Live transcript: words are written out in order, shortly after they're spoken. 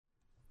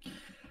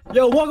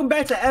Yo, welcome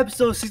back to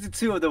episode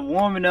 62 of the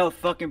Warming Up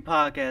fucking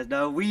podcast,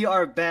 dog. We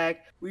are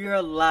back. We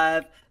are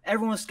live.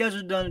 Everyone's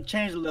schedule done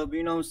changed a little bit,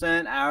 you know what I'm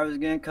saying? Hours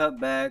getting cut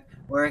back.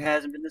 Work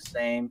hasn't been the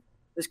same.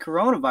 This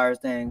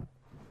coronavirus thing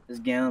is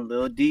getting a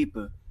little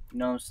deeper, you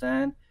know what I'm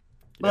saying?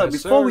 But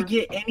Yes, before sir. we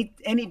get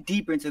any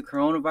deeper into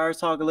coronavirus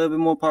talk, a little bit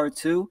more part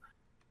two,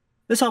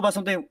 let's talk about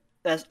something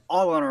that's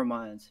all on our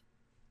minds.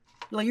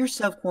 Like, you're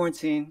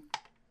self-quarantined.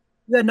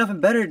 You got nothing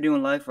better to do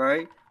in life,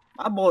 right?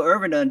 My boy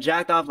Irvin done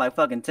jacked off like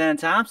fucking 10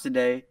 times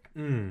today.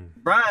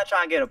 Brian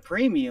trying to get a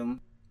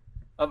premium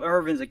of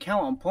Irvin's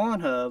account on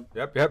Pornhub.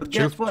 Yep. But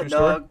guess what,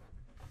 dog?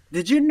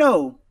 Did you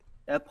know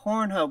that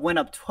Pornhub went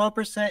up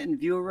 12% in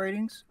viewer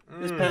ratings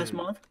this past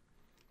month?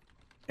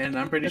 And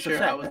I'm pretty That's a sure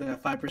fact. I was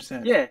at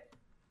 5%. Yeah.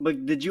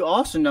 But did you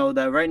also know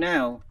that right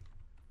now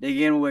they're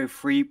giving away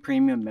free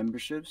premium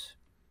memberships?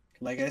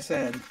 Like I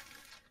said,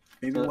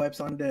 baby wipes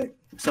on deck.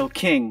 So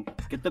King,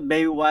 get the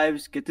baby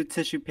wipes, get the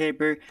tissue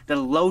paper, the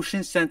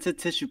lotion scented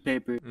tissue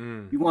paper.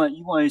 You want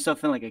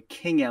yourself feeling like a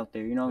king out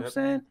there, you know what I'm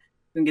saying?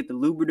 You can get the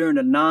Lubriderm,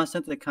 the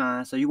non-scented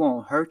kind, so you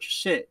won't hurt your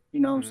shit,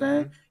 you know what I'm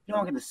saying? You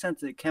don't get the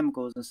scented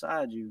chemicals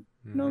inside you,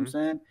 you know what I'm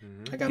saying?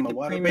 I got Get my the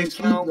water-based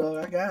premium food, though.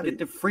 I got Get it.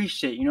 the free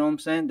shit, you know what I'm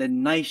saying? The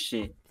nice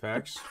shit.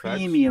 Facts. The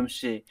premium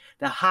shit.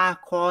 The high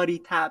quality,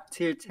 top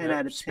tier, 10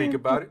 out of 10. Speak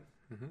about it.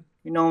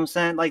 You know what I'm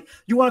saying? Like,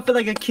 you want to feel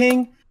like a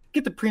king?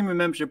 Get the premium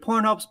membership.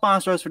 Pornhub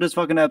sponsor us for this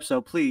fucking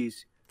episode,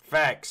 please.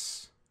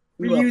 Facts.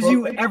 We use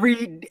you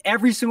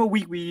every single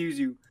week. We use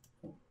you.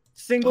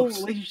 Single,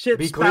 relationship,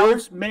 Be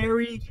spouse, clear.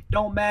 married,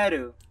 don't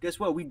matter. Guess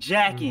what? We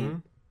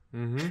jacking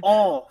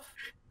off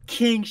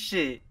king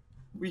shit.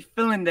 We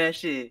feeling that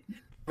shit.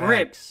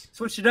 Rip. Facts.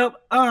 Switch it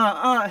up.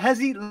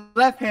 Hezzy,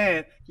 left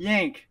hand,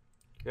 yank.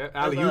 Yeah,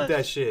 alley-oop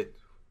that shit.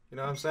 You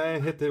know what I'm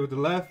saying? Hit it with the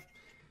left.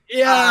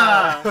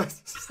 Yeah.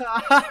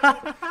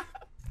 Ah.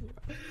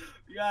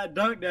 You gotta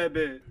dunk that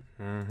bit.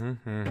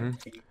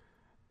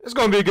 It's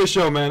gonna be a good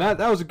show, man.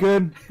 That was a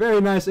good,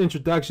 very nice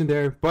introduction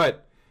there.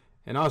 But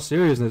in all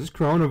seriousness, this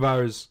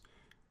coronavirus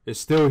is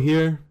still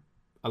here.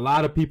 A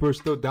lot of people are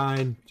still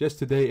dying. Just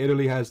today,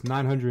 Italy has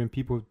 900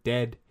 people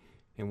dead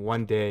in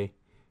one day.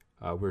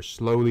 We're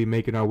slowly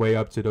making our way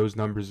up to those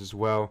numbers as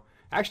well.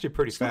 Actually,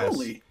 pretty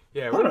Slowly? fast.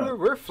 Yeah,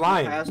 we're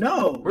flying.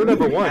 No. We're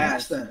number we one.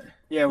 passed that.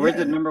 Yeah, we're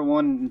the number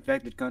one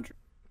infected country.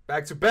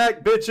 Back to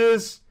back,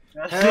 bitches.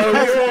 Hell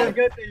yeah.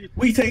 Good thing.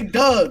 We take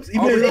dubs.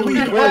 Even we though we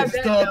take win dubs.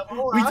 stuff,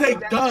 we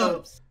take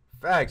dubs.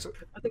 Facts.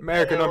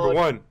 America number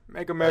one.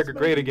 Make America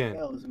great again.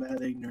 That was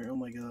mad ignorant. Oh,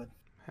 my God.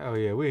 Hell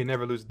yeah, we ain't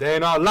never lose a day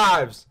in our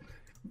lives.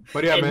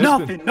 But yeah, Ain't man.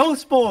 nothing, no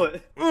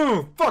sport.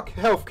 Fuck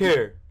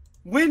healthcare.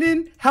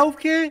 Winning,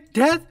 healthcare,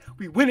 death,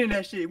 we winning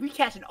that shit. We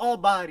catching all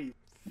bodies.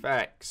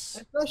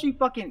 Facts. Especially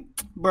fucking,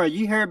 bro,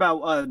 you hear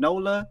about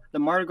NOLA, the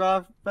Mardi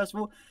Gras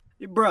festival?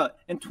 Bro,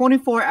 in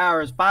 24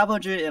 hours,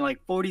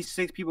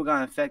 546 people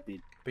got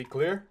infected. Be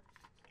clear.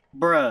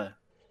 Bruh.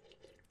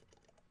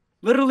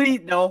 Literally,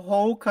 the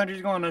whole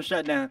country's going on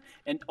shutdown.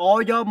 And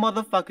all y'all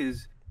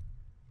motherfuckers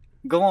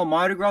go on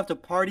Mardi Gras to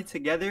party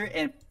together,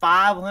 and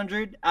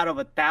 500 out of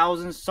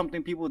 1,000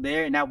 something people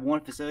there in that one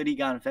facility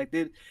got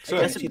infected. So-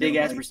 That's a big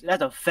ass percent.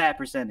 That's a fat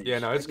percentage. Yeah,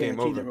 no, it's game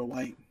Guarantee they over. were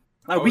white.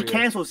 Like, Oh, we yeah.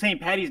 canceled St.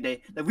 Patty's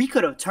Day. Like, we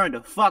could have turned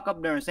the fuck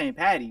up during St.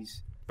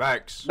 Patty's.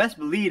 Facts. Best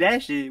believe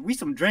that shit. We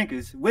some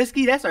drinkers.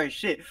 Whiskey, that's our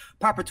shit.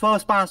 Proper 12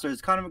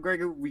 sponsors. Conor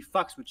McGregor, we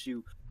fucks with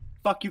you.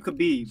 Fuck you,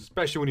 Khabib.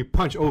 Especially when you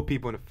punch old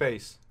people in the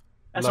face.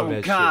 That's Love on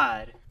that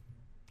God.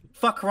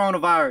 Fuck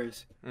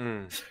coronavirus.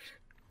 Shit.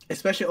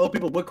 Especially old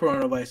people with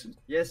coronavirus.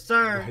 Yes,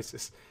 sir.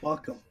 Racist.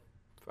 Welcome.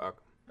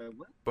 Fuck.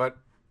 What? But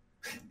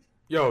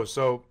yo,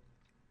 so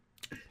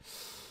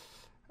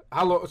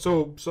how long?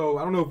 So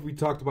I don't know if we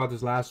talked about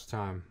this last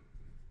time.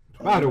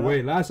 By the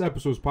way, last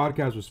episode's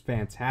podcast was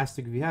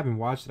fantastic. If you haven't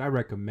watched it, I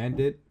recommend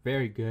it.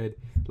 Very good.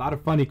 A lot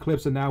of funny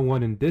clips in that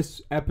one. In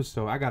this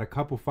episode, I got a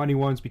couple funny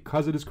ones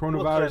because of this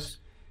coronavirus.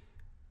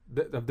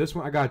 Of this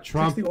one, I got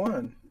Trump.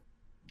 61.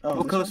 Oh,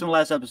 What this clips from one? the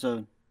last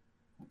episode?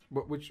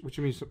 What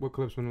you mean? What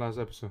clips from the last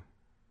episode?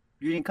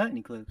 You didn't cut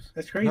any clips.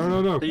 That's crazy.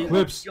 No. So you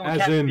Clips don't as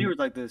catch in viewers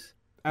like this.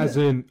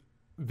 in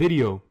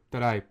video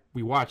that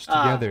we watched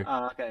together.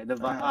 Okay. You know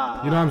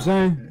what I'm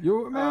saying?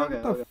 You man, okay,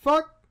 what the okay.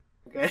 fuck?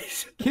 Okay.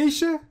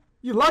 Keisha,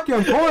 you lucky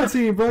I'm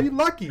quarantined, bro. You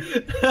lucky.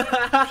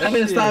 That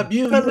didn't stop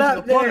you. You Cut went it to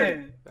up the park.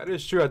 there. That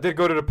is true. I did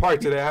go to the park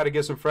today. I had to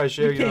get some fresh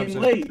air. You You know what I'm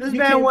came saying? late. This You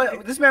man came was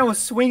late. this man was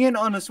swinging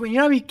on the swing. You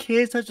know how many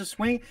kids touch the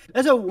swing?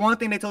 That's the one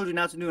thing they told you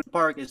not to do in the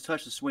park is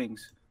touch the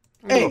swings.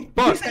 Hey, we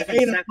Fuck. said That's 8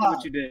 exactly o'clock.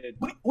 what you did.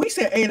 We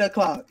said 8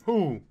 o'clock.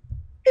 Who?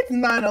 It's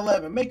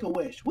 9/11. Make a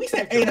wish. We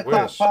said Make a 8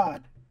 o'clock wish.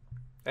 pod.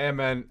 Hey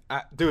man,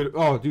 dude.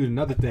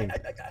 Another thing.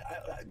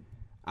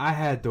 I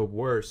had the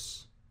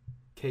worst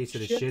case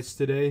of the Shit. shits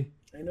today.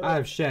 I know. I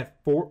have shat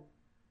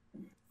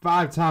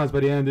 5 times by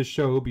the end of this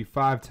show. It'll be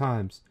 5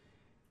 times.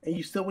 And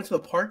you still went to the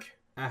park?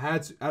 I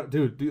had to,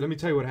 dude. Let me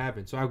tell you what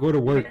happened. So I go to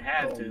work. You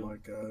have Oh to. my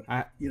god.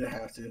 I- You didn't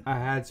have to. I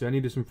had to. I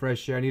needed some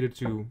fresh air. I needed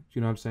to.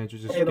 You know what I'm saying?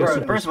 Just Hey, get bro,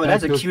 some First of all,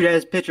 that's a perspective. cute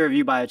ass picture of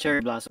you by a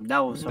cherry blossom. That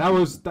was. That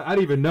was. I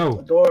didn't even know.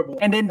 Adorable.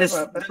 And then That's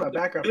my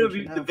background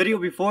picture now. the video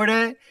before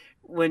that,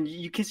 when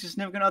you kiss your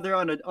significant other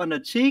on the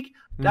cheek,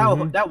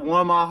 Mhm. that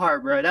warmed my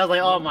heart, bro. That was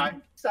like, oh my.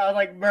 So I was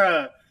like,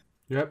 bro.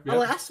 Yep.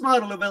 I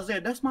smiled a little bit. I was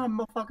like, that's my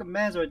motherfucking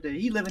man's right there.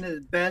 He living his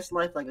best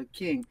life like a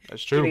king.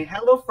 That's true. Getting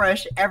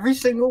HelloFresh every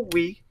single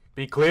week.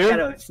 Be Got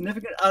clear. a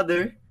significant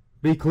other.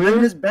 Be Living clear.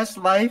 his best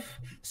life.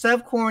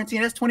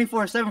 Self-quarantine. That's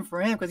 24/7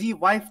 for him because he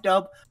wifed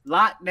up,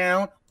 locked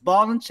down,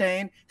 ball and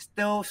chain,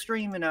 still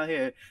streaming out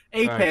here.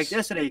 Apex Nice.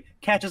 yesterday.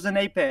 Catch us in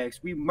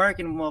Apex. We murking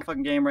the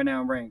motherfucking game right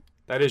now in ranked.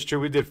 That is true.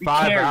 We did We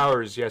 5 carried.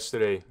 hours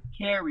yesterday.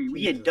 Carry. We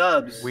Jesus get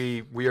dubs.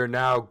 Christ. We are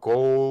now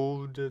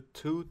gold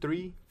 2,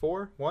 3,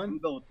 4, We 1.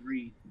 go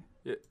 3.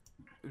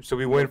 So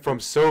we went from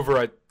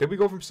silver. Did we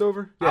go from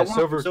silver? I Yeah, want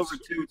silver. silver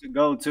 2 to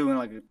go 2 in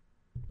like a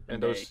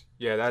And day. those.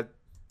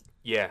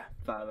 Yeah,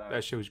 5 hours.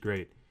 that shit was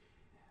great.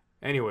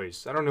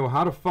 Anyways, I don't know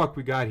how the fuck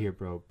we got here,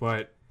 bro.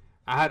 But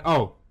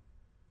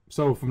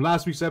so from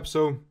last week's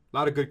episode, a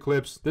lot of good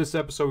clips. This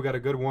episode we got a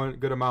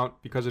good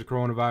amount because of the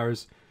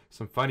coronavirus.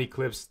 Some funny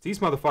clips. These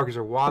motherfuckers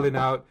are wilding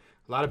out.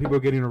 A lot of people are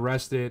getting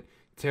arrested,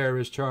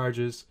 terrorist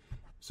charges.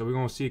 So we're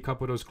gonna see a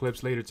couple of those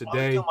clips later Oh, you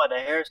today. talking about the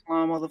hair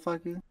salon,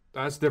 motherfucker?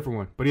 That's a different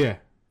one. But yeah,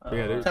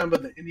 Talking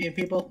about the Indian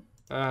people.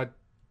 I'm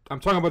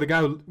talking about the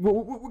guy.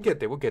 We'll get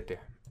there. We'll get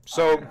there.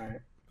 So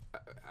Alright.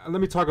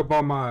 let me talk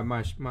about my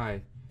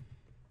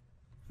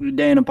The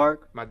day in the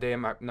park. day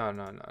and no.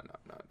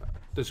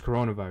 This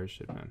coronavirus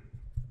shit, man.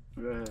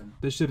 Go ahead.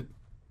 This shit.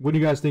 When do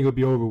you guys think it'll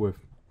be over with?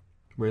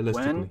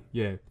 Realistically, When?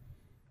 yeah.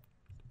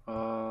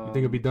 You think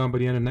it'll be done by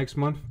the end of next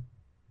month?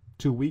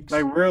 2 weeks?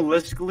 like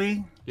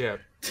realistically? Yeah.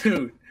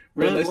 Dude,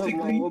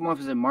 realistically, what month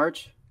is it?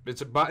 March?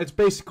 It's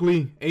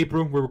basically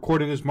April. We're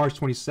recording this March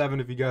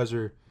 27th. If you guys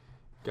are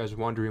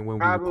wondering when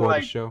we Probably record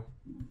like- the show.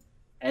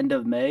 End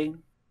of May.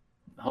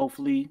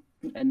 Hopefully,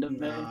 end of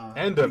May. nah,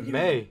 End of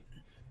May.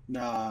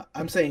 Nah,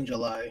 I'm saying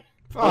July.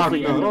 Fuck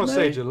Hopefully no! end of Don't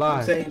say May. July.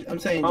 I'm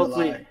saying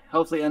Hopefully, July.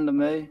 hopefully end of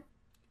May.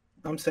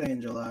 I'm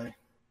saying July.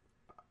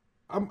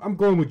 I'm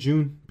going with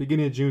June,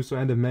 beginning of June, so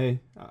end of May.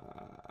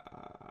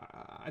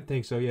 I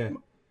think so, yeah.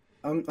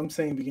 I'm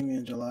saying beginning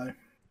of July.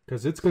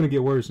 Because it's gonna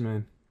get worse,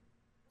 man.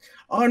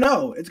 Oh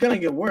no, it's gonna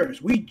get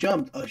worse. We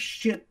jumped a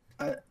shit.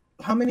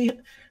 How many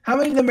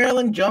did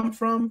Maryland jump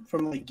from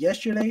like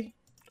yesterday?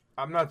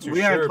 I'm not too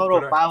We sure. are a total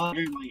but of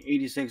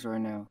 586 right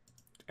now.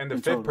 and the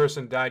in fifth total.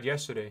 person died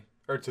yesterday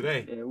or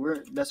today. Yeah,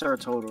 that's our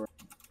total.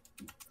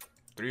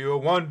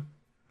 301,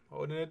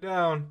 holding it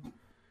down.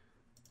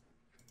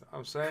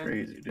 I'm saying.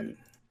 Crazy, dude.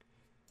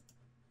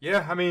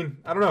 Yeah, I mean,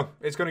 I don't know.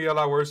 It's gonna get a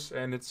lot worse,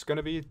 and it's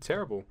gonna be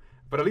terrible.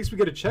 But at least we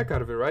get a check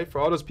out of it, right? For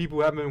all those people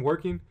who haven't been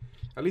working,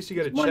 at least you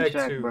get a One check,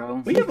 check, too. bro.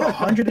 We have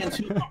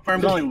 102 There's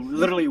confirmed. only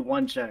literally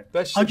one check.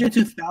 That shit,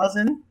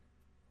 102,000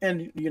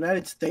 in the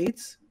United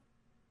States.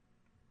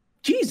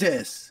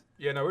 Jesus.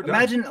 yeah, no, we're done.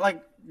 Imagine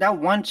like that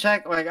one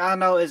check. Like I don't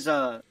know, it's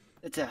a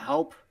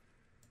help.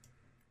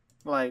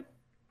 Like,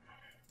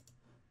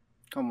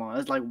 come on,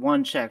 it's like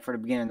one check for the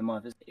beginning of the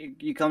month.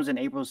 It comes in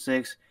April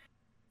 6th.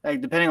 Like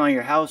depending on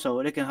your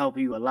household, it can help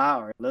you a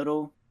lot or a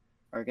little,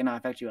 or it cannot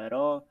affect you at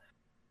all.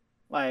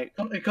 Like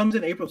It comes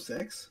in April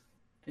 6th.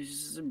 it's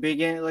just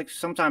begin like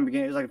sometime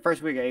begin. It's like the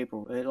first week of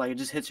April. It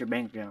just hits your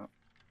bank account.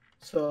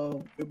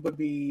 So it would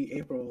be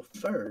April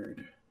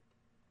 3rd.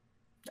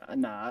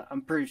 Nah,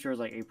 I'm pretty sure it's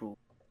like April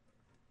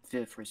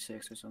 5th or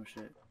 6th or some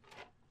shit.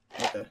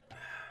 Okay.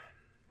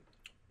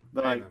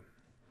 But Damn.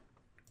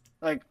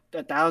 like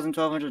 $1,000,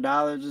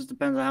 $1,200 just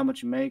depends on how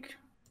much you make.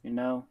 You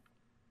know,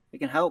 it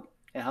can help.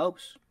 It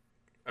helps.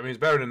 I mean, it's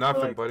better than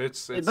nothing, like, but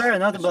it's It's better than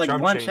nothing, it's but like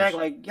chump one change. check,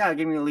 like yeah,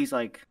 give me at least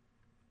like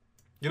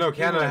You know,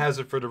 Canada Yeah. has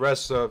it for the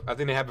rest of. I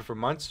think they have it for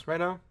months right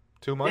now.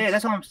 2 months. yeah.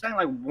 That's what I'm saying.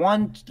 Like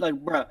one, like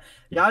bro,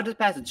 y'all just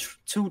passed a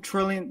 $2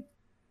 trillion,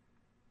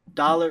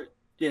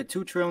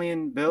 $2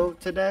 trillion bill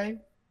today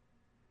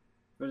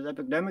for this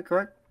epidemic,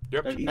 correct?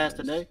 Yep. That passed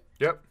Jesus. today.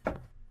 Yep.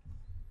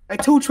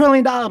 Like $2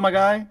 trillion, my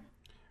guy.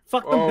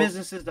 Fuck them Oh.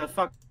 businesses that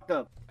fucked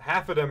up.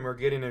 Half of them are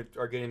getting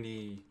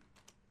the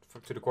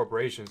to the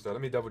corporations though.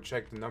 Let me double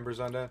check the numbers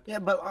on that. Yeah,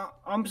 but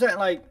I'm saying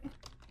like,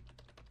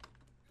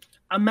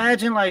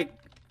 imagine like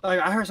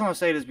I heard someone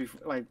say this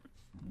before. Like,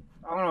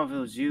 I don't know if it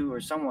was you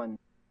or someone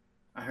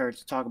I heard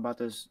talk about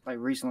this like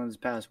recently this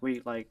past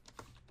week. Like,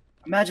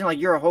 imagine like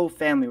you're a whole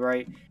family,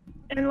 right?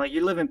 And like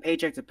you're living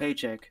paycheck to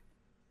paycheck,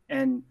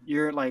 and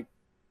you're like,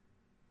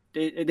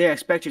 they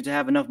expect you to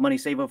have enough money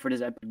saved up for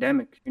this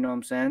epidemic. You know what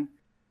I'm saying?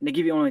 And they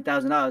give you only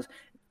 $1,000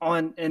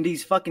 and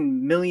these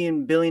fucking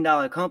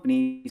billion-dollar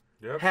companies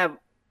Yep.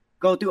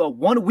 go through a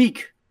 1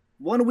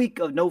 week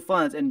of no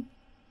funds and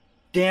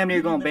damn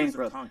near going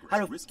bankrupt.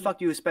 How the fuck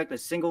do you expect a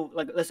single,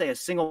 like let's say a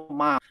single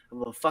mile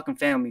of a fucking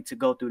family to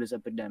go through this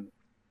epidemic?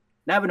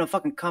 Not even a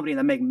fucking company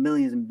that make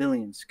millions and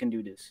billions can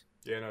do this.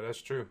 Yeah, no,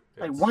 that's true.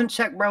 Like It's- one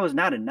check, bro, is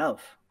not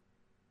enough.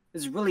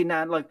 It's really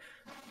not like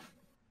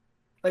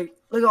look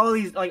at all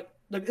these like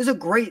it's a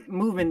great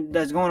movement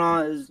that's going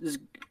on. Is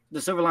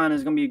the silver line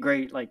is gonna be a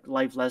great like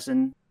life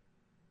lesson.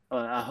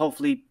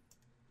 Hopefully,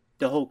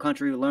 the whole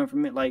country will learn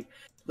from it. Like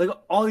look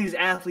at all these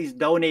athletes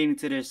donating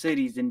to their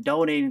cities and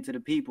donating to the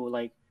people.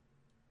 Like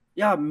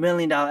y'all $1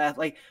 million athletes.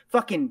 Like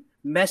fucking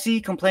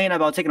Messi complained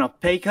about taking a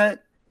pay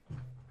cut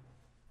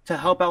to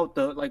help out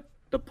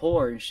the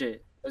poor and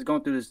shit that's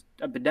going through this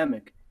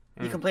epidemic.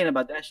 He complained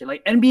about that shit.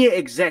 Like NBA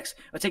execs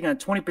are taking a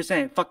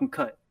 20% fucking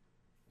cut.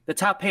 The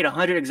top paid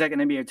 100 exec in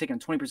NBA are taking a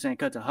 20%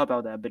 cut to help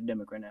out the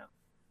epidemic right now.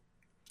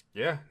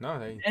 Yeah, no,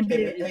 they.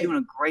 NBA is doing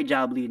a great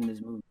job leading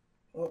this movement.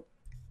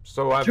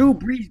 So Drew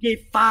Brees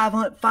gave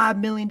 $5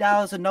 million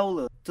to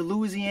NOLA to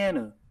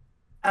Louisiana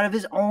out of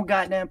his own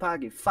goddamn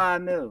pocket.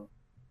 $5 million.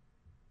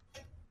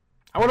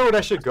 I wonder where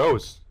that shit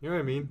goes. You know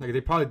what I mean? Like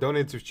they probably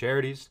donate to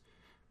charities,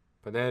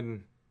 but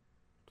then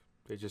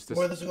they just.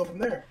 Where does it go from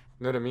there?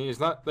 You know what I mean? It's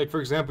not like, for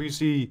example,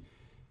 you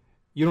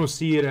don't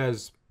see it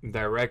as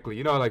directly.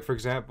 You know, like for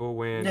example,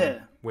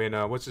 when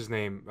what's his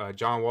name,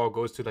 John Wall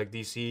goes to like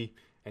DC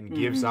and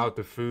gives out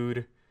the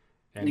food,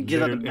 and you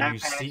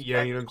see, you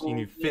know what I'm saying,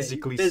 you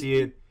physically see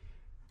it.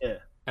 Yeah.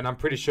 And I'm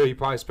pretty sure he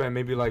probably spent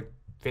maybe like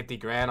 50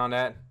 grand on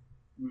that.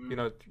 You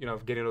know,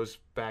 getting those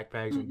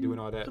backpacks and doing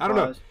all that. I don't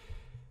know.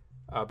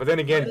 But then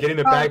again, getting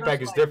a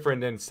backpack is different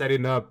than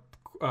setting up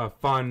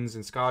funds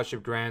and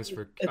scholarship grants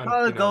for. It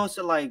probably goes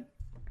to like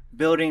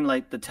building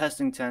like the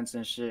testing tents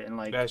and shit, and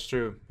like that's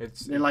true.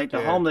 It's and like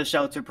the homeless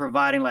shelter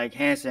providing like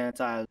hand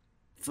sanitizer,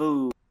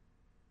 food,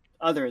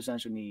 other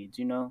essential needs.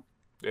 You know.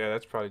 Yeah,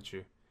 that's probably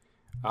true.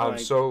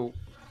 So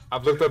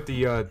I've looked up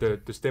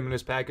the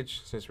stimulus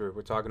package since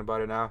we're talking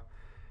about it now.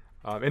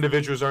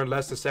 Individuals earn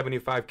less than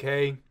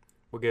 $75K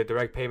will get a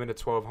direct payment of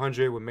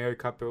 $1,200, with married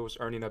couples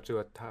earning up to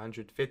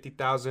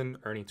 $150,000,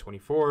 earning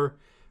 $24.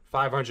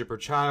 $500 per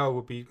child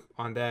will be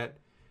on that.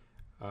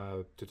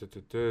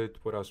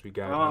 What else we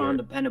got? Oh,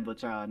 independent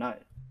child, not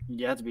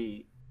you have to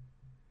be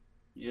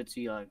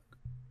like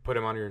put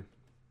him on your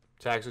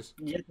taxes.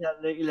 Yeah.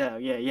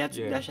 You have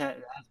to. That has to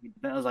be.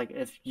 I was like,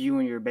 if you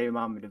and your baby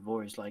mama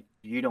divorced, like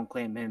you don't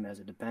claim him as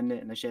a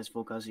dependent, and she has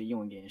full custody,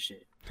 you ain't getting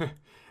shit.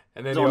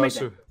 And then you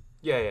also,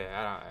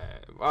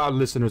 our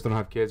listeners don't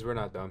have kids. We're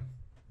not dumb.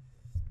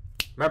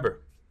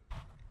 Remember,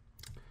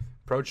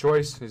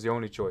 pro-choice is the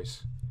only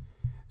choice.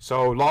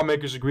 So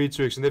lawmakers agreed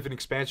to a significant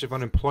expansion of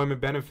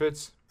unemployment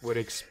benefits, would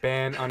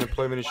expand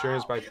unemployment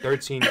insurance by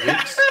 13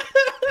 weeks,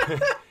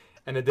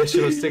 an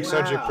additional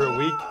 $600 per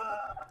week.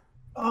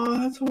 Oh,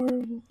 that's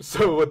horrible.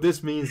 So what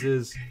this means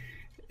is,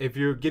 if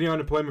you're getting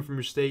unemployment from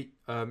your state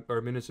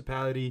or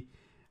municipality,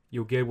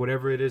 you'll get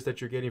whatever it is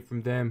that you're getting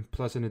from them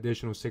plus an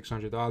additional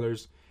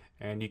 $600,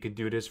 and you can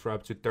do this for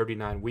up to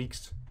 39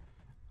 weeks.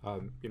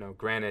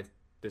 Granted,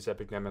 this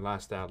epidemic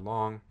lasts that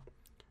long.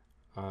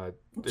 Talking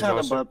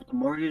about the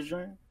mortgage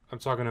joint? I'm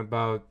talking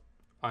about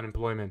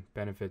unemployment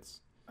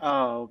benefits.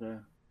 Oh, okay.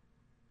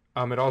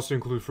 It also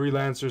includes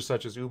freelancers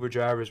such as Uber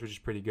drivers, which is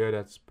pretty good.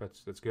 That's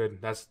good.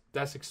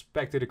 That's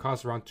expected to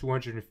cost around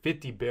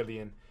 $250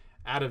 billion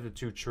out of the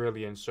 $2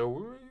 trillion. So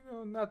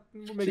we'll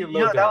make it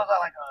low down.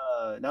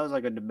 That was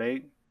like a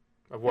debate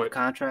of what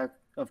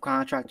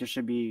contractors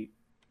should be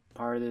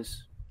part of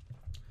this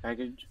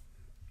package.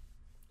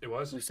 It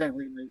was.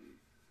 Exactly. Like,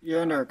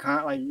 you're under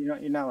a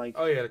you're not like.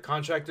 Oh yeah, the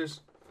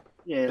contractors.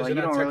 Yeah, like you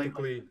don't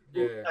technically.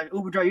 Like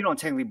Uber driver, you don't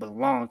technically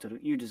belong to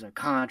you just a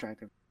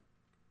contractor.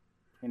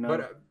 You know.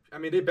 But I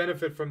mean, they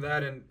benefit from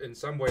that in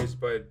some ways,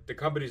 but the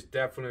company's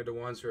definitely the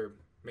ones who are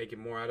making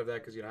more out of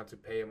that because you don't have to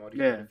pay them all these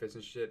benefits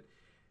and shit.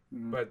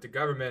 Mm-hmm. But the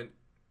government,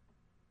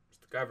 it's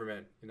the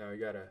government. You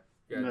gotta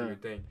do your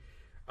thing.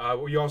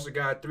 We also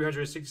got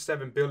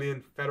 $367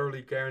 billion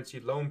federally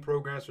guaranteed loan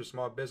programs for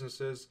small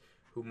businesses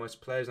who must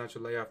pledge not to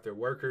lay off their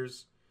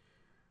workers.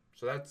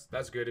 So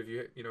that's good. If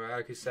you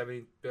allocate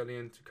 $70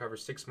 billion to cover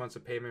 6 months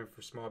of payment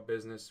for small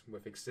business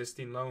with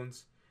existing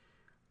loans,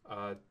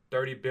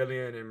 $30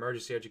 billion in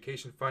emergency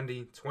education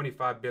funding,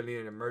 $25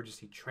 billion in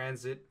emergency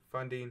transit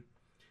funding.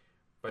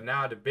 But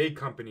now the big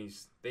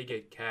companies, they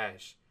get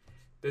cash.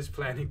 This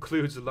plan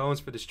includes loans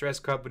for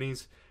distressed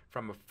companies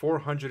from a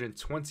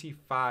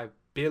 $425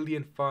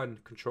 billion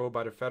fund controlled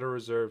by the Federal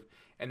Reserve.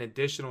 An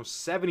additional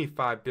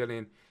 $75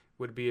 billion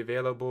would be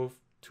available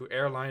to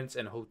airlines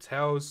and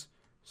hotels.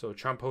 So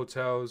Trump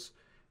hotels,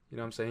 you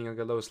know what I'm saying? You'll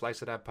get a little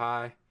slice of that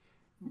pie.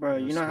 Bro,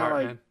 you know how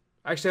like... Man.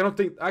 I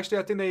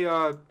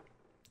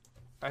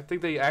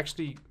think they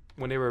actually,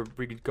 when they were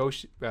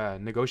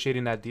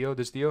negotiating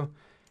this deal,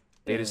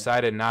 they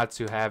decided not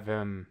to have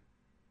him.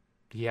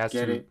 He has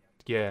get to. It.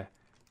 Yeah,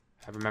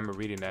 I remember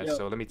reading that.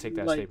 So let me take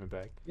that statement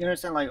back. You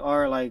understand, like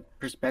our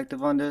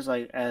perspective on this,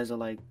 like as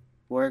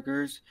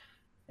workers,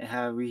 and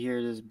how we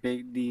hear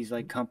these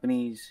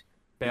companies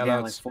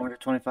bailouts, like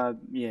 425.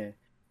 Yeah.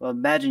 Well,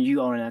 imagine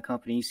you owning that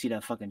company. You see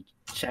that fucking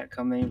check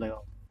coming. Like,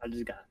 oh, I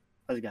just got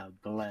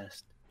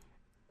blessed.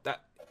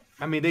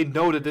 They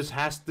know that this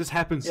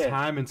happens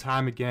time and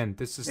time again.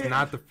 This is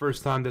not the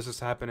first time this has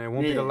happened. It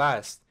won't be the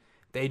last.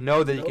 They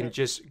know that you can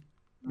just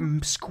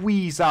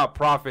squeeze out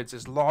profits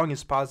as long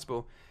as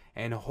possible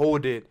and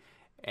hold it.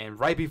 And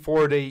right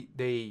before and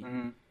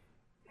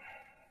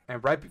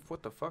right before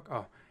what the fuck?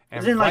 Oh,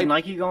 and isn't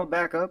Nike going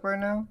back up right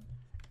now?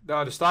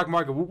 No, the stock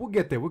market. We'll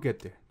get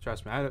there.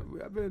 Trust me.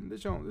 I've been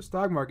the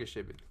stock market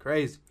shit been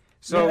crazy.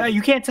 So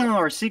you can't tell them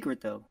our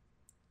secret though.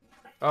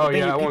 Oh Then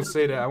yeah, you I won't can't-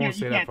 say that. I you won't can't-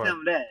 say you that can't part. tell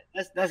them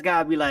that. That's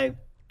gotta be like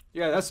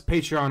Yeah, that's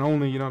Patreon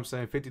only. You know what I'm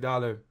saying?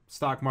 $50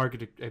 stock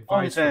market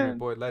advice from your OnlyFans.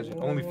 boy Legend.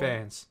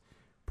 OnlyFans,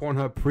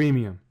 Pornhub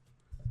Premium.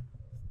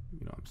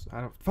 You know what I'm saying?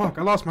 I don't. Fuck,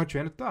 I lost my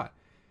train of thought.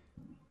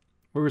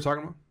 What were we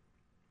talking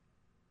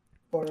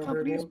about?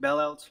 Companies,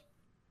 bailouts.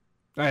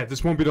 All right,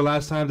 this won't be the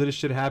last time that this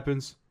shit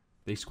happens.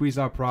 They squeeze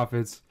out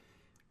profits,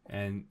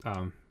 and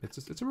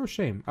it's a real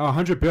shame.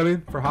 100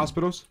 billion for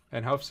hospitals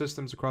and health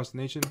systems across the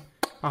nation.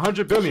 100 They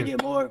should billion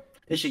get more.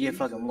 They should get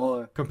fucking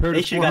more. compared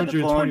They to should got the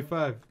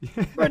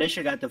 425. Bro, they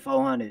should got the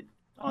 400.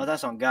 Oh,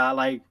 that's on God.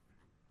 Like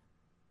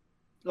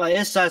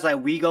it sucks.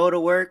 Like we go to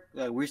work.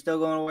 Like we're still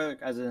going to work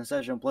as an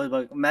essential employee.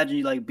 But imagine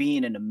you like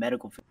being in the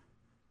medical field.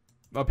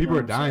 Oh, people You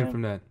are know what I'm dying saying?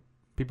 from that.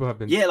 People have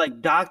been. Yeah,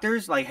 like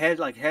doctors, like head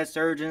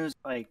surgeons,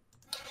 like.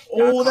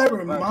 Oh, that got caught.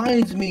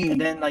 reminds me.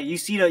 And then like you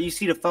see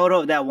the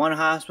photo of that one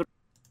hospital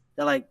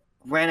that like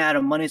ran out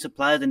of money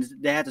supplies and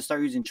they had to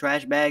start using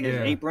trash bags as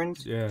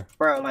aprons. Yeah.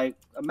 Bro, like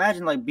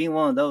imagine like being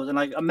one of those, and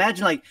like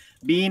imagine like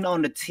being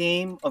on the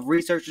team of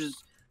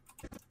researchers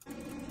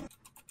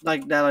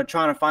like that are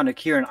trying to find a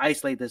cure and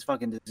isolate this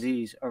fucking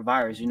disease or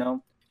virus. You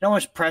know how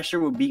much pressure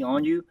would be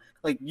on you.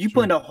 Like you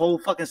putting the whole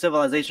fucking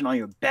civilization on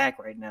your back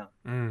right now.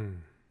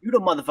 You the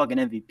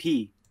motherfucking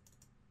MVP.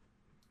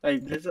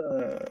 Like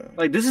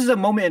this is a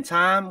moment in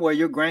time where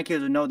your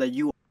grandkids will know that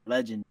you are a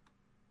legend.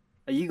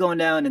 Like you going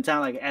down in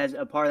town like as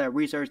a part of that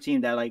research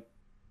team that like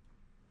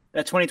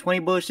that 2020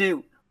 bullshit.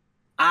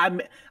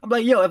 I'm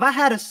like, yo, if I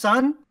had a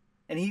son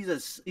and he's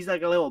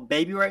like a little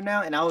baby right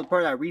now, and I was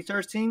part of that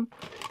research team,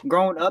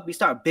 growing up, he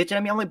started bitching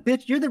at me. I'm like,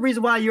 bitch, you're the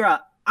reason why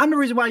I'm the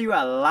reason why you're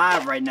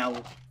alive right now,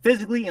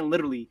 physically and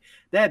literally.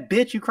 That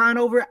bitch you crying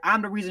over,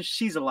 I'm the reason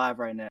she's alive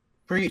right now.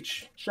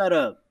 Preach. Shut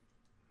up.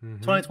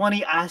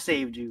 2020, I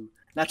saved you.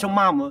 Not your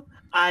mama,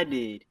 I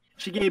did.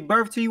 She gave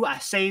birth to you, I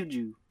saved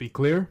you. Be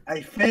clear.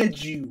 I fed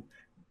you.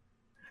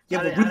 You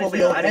have a I roof didn't over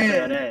say your that.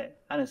 head.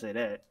 I didn't say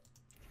that.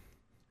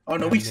 Oh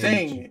no, we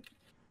saying it.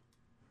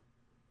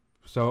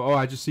 So,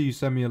 I just see you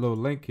send me a little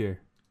link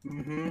here.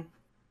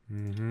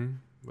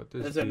 What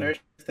this? There's a nurse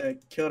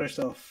that killed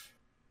herself.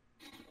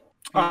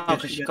 Oh,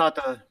 because she caught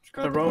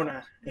the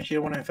Rona, and she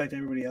didn't want to infect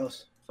everybody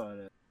else. Saw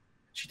that.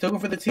 She took him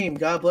for the team.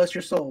 God bless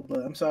your soul, but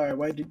I'm sorry.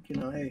 Why did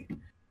hey?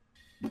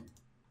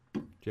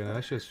 Yeah,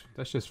 that's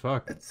just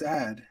fucked. That's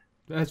sad.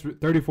 That's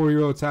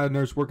 34-year-old Thailand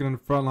nurse working on the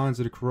front lines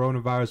of the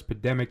coronavirus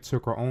pandemic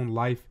took her own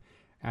life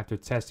after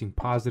testing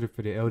positive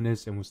for the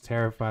illness and was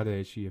terrified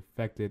that she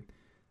affected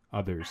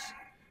others.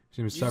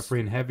 She was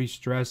suffering heavy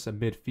stress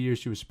amid fear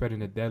she was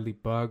spreading a deadly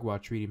bug while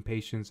treating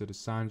patients at the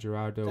San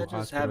Gerardo That's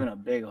Hospital. just having a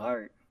big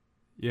heart.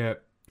 Yeah,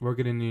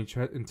 working in the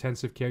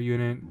intensive care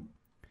unit.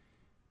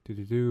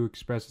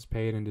 Expresses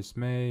pain and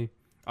dismay.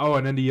 Oh,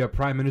 and then the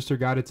Prime Minister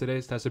got it today.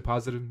 It's tested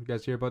positive. You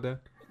guys hear about that?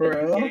 For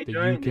real?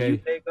 The UK.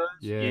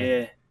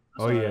 Yeah.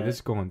 Oh yeah, this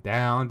is going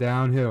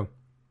downhill.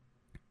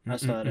 I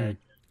saw that.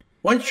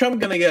 When's Trump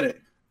gonna get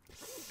it?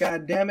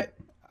 God damn it!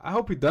 I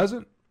hope he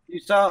doesn't. You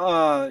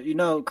saw,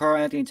 Karl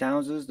Anthony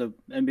Towns is the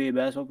NBA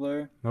basketball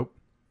player. Nope.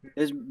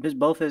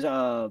 Both his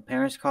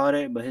parents caught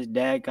it, but his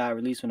dad got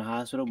released from the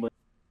hospital, but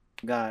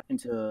got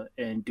into an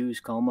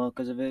induced coma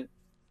because of it.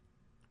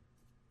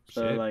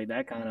 So Shit. like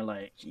that kind of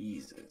like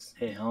Jesus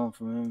hit home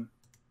for him.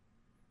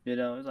 You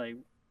know, it's like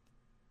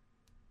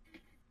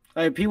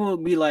people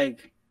would be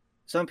like,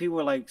 some people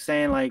are like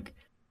saying like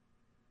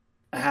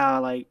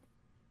how like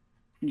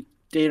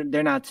they're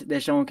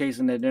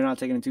showcasing that they're not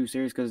taking it too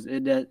serious because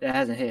it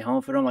hasn't hit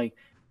home for them. Like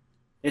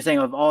they're saying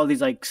of all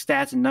these like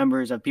stats and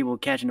numbers of people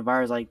catching the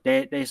virus, like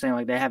they're saying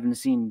like they haven't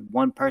seen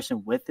one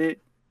person with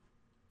it.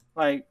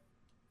 Like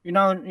you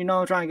know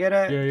what I'm trying to get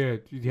at? Yeah.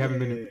 You haven't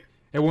been.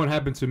 It won't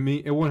happen to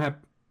me. It won't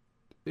happen.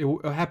 It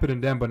will happen to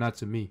them, but not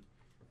to me.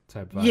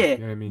 Type vibe. Yeah. You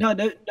know what I mean? No,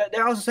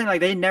 they're also saying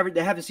like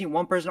they haven't seen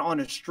one person on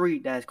the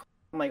street that's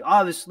like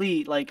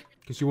obviously like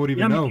because you won't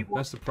even know.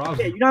 That's the problem.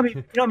 Yeah, you know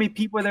how many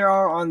people there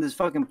are on this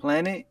fucking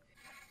planet.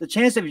 The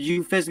chance of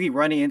you physically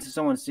running into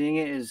someone seeing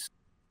it it's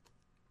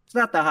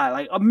not that high.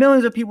 Like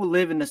millions of people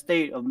live in the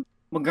state of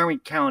Montgomery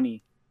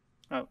County.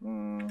 I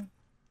can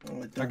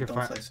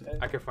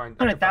find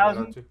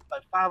 100,000,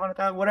 like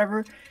 500,000,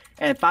 whatever,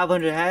 and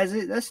 500 has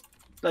it. That's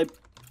like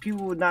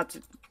people would not.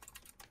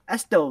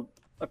 That's still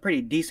a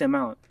pretty decent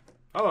amount.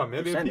 Oh, a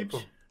million percentage.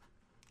 people.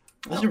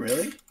 Is it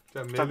really?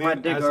 A Suck my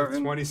million dick, as of Irvin.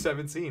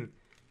 2017.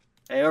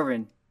 Hey,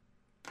 Irvin,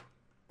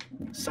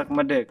 suck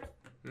my dick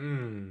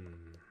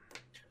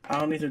I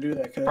don't need to do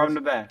that. from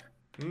the back.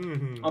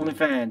 Mm-hmm.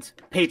 OnlyFans,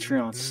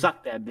 Patreon,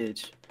 suck that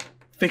bitch.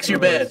 Fix your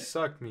bed.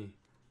 Suck me.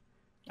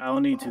 I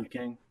don't need to,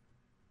 King.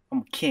 I'm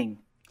a king.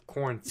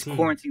 Quarantine. It's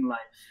quarantine life.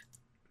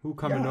 Who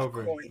coming Y'all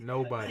over? corny.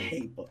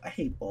 Nobody. I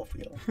hate both of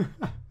y'all.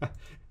 I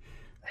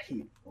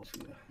hate both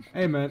of y'all.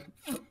 Hey man,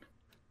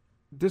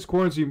 this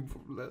quarantine.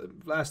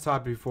 Last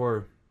topic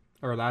before,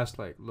 or last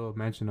like little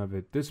mention of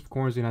it. This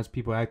quarantine has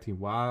people acting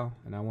wild,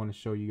 and I want to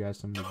show you guys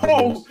some of the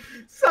videos. Oh,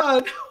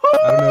 son.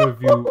 I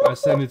don't know if I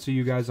sent it to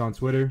you guys on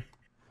Twitter.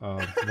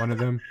 One of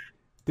them.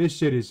 This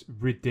shit is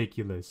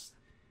ridiculous.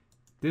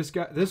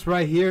 This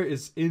right here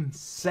is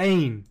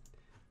insane.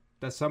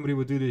 That somebody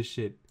would do this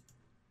shit.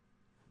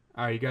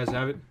 All right, you guys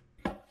have it.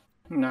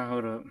 No,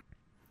 hold up.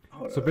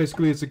 So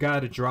basically, it's a guy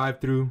at a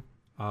drive-through,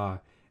 and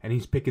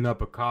he's picking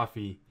up a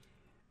coffee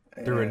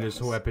during this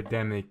whole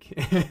epidemic,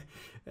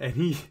 and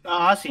he. Oh,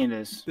 I've seen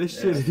this. This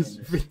shit is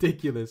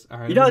ridiculous. All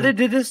right, You know, they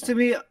did this to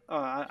me.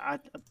 Yeah,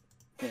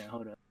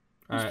 hold up.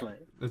 All right,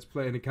 let's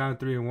play in the count of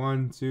 3 and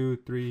 1, 2,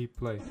 3,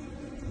 play.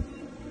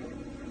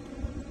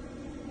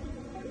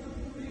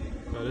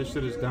 Oh, this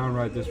shit is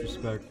downright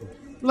disrespectful.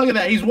 Look at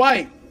that. He's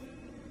white.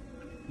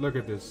 Look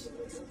at this.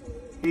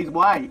 He's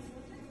white.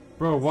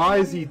 Bro, why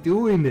is he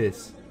doing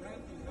this?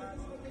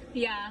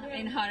 Yeah,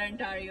 in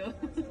Ontario.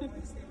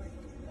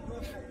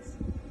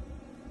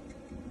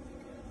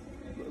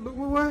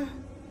 What?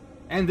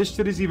 And this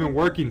shit isn't even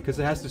working because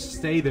it has to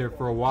stay there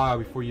for a while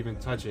before you even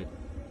touch it.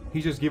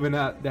 He's just giving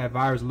that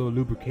virus a little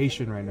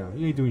lubrication right now.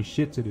 He ain't doing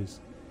shit to this.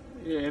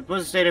 Yeah, it's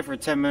supposed to stay there for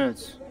 10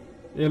 minutes.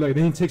 Yeah, like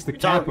then he takes the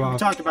cap off, we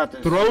talked about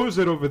this. throws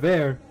it over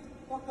there,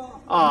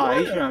 Oh,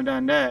 he shouldn't have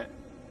done that.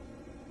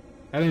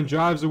 and then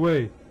drives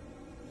away.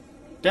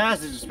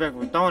 That's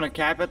disrespectful. Throwing a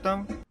cap at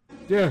them?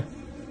 Yeah,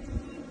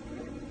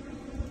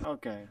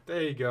 Okay.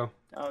 there you go.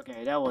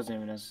 Okay, that wasn't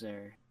even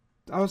necessary.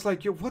 I was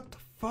like, yo, what the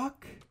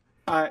fuck?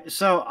 Alright,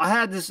 so I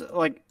had this,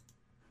 like...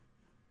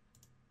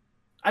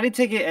 I didn't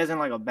take it as in,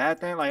 like, a bad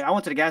thing. Like, I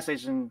went to the gas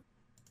station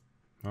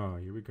Oh,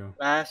 here we go.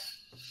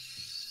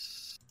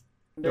 last...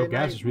 Yo,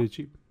 gas is really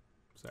cheap.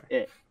 Sorry.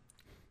 Yeah.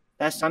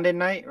 That Sunday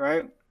night,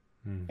 right?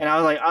 Mm. And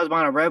I was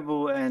buying a Red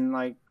Bull, and,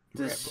 like,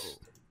 Red this... Bull.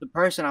 The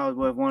person I was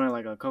with wanted,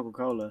 like, a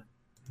Coca-Cola.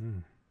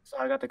 Mm. So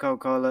I got the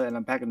Coca-Cola and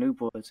a pack of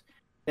Newports.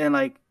 And,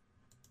 like...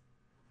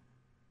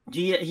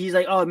 He's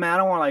like, oh, man, I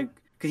don't want, like...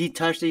 Because he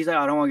touched it. He's like,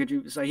 I don't want to get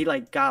you... So he,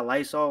 like, got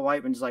Lysol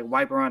wipe and just, like,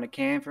 wipe around the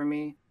can for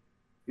me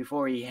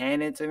before he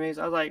handed it to me.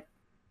 So I was like...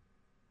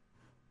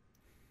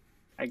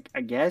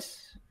 I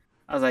guess.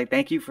 I was like,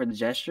 thank you for the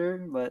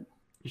gesture, but...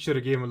 You should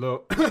have gave him a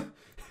little.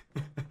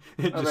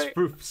 It just like-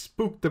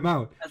 spooked him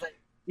out. I was like...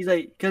 He's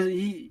like, because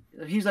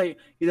he's like,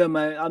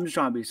 man, I'm just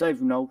trying to be safe,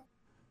 you know?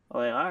 I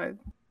was like, all right.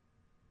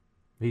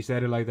 He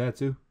said it like that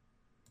too.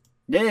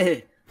 Yeah.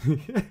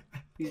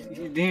 He's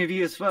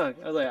DMV as fuck.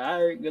 I was like,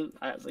 all right.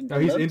 I was like, Oh,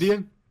 he's "Good looks."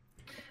 Indian.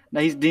 No,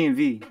 he's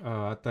DMV.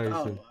 Oh, I thought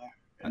you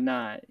said.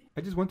 Nah,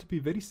 I just want to be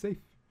very safe.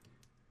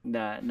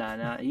 nah.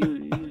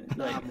 You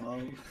like,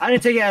 I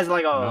didn't take it as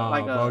like a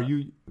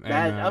bro,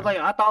 bad. I was like,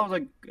 I thought it was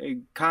like a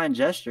kind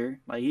gesture.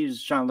 Like he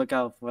was trying to look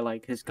out for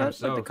like his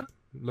customers, like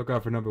look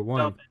out for number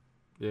one.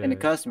 Yeah. and the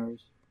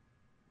customers.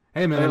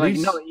 Hey man, But, at like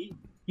least. no,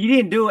 he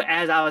didn't do it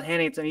as I was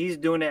handing it to him. He's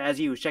doing it as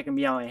he was checking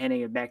me out and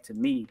handing it back to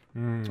me.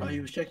 Oh, he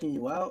was checking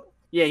you out.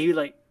 Yeah, he was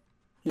like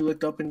He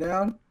looked up and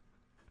down.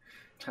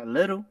 a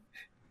little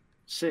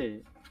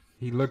shit.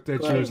 He looked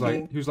at you. Right,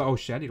 He was like, oh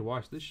shit, I need to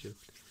watch this shit.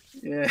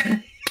 Yeah.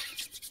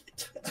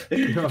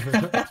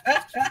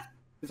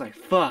 He's like,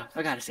 fuck,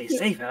 I gotta stay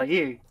safe out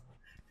here.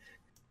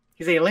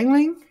 He's like, Ling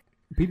Ling?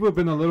 People have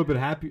been a little bit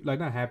happy, like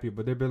not happy,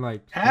 but they've been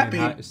like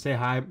Happy? say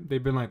hi.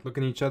 They've been like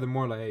looking at each other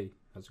more like, hey,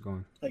 how's it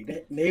going?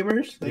 Like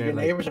neighbors. Like Yeah, your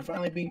like- neighbors are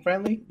finally being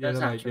friendly. Yeah, That's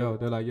they're not like, true. yo,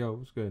 they're like, yo,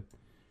 what's good?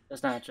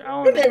 That's not true. I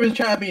Your don't know. neighbors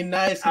trying to be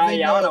nice. 'Cause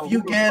they I know don't if you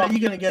who the get fuck it,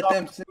 you're gonna get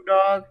them. talking to,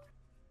 dog.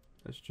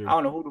 That's true. I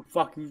don't know who the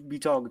fuck you be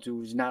talking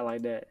to. It's not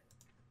like that.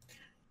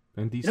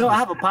 And You know, I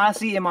have a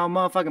posse in my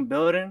motherfucking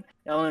building.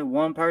 And only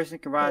one person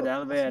can ride the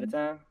elevator at a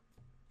time.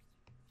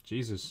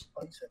 Jesus.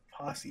 Oh, you said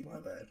posse. My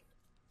bad.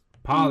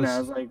 Policy. No,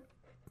 it's like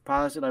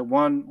policy, like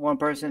one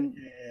person,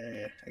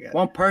 Yeah, I got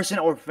one person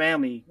or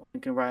family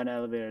can ride the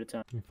elevator at a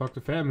time. Yeah, fuck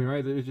the family,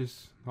 right? They're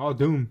just all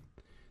doomed.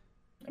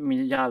 I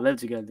mean, y'all live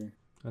together.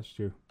 That's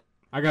true.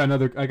 I got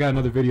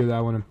another video that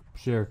I want to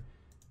share.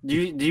 Do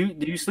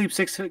you sleep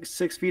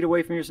 6 feet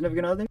away from your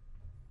significant other?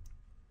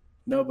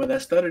 No, but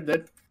that stuttered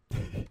did.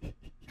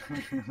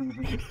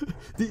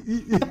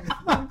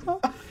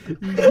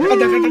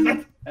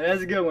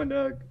 That's a good one,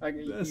 dog.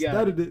 You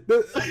got it.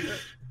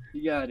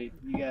 You got it.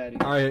 You got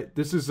it. All right,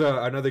 this is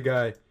another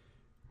guy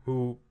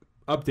who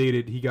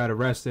updated. He got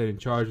arrested and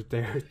charged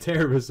with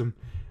terrorism.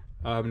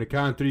 In the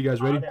count of 3, you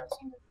guys ready? I've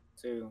seen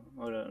it too.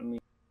 Hold on,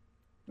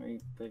 let me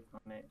click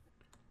on it.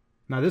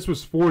 Now this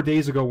was 4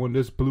 days ago when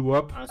this blew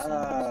up. I've seen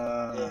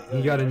it.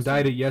 He got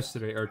indicted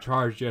yesterday or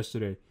charged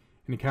yesterday.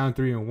 In the count of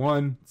 3, and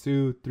 1,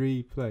 2,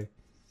 3, play.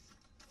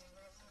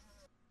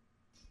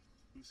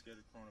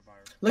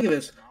 Look at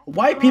this.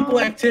 White people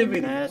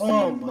activity. Nasty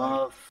Oh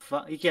my.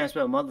 He can't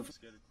spell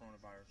motherfucker.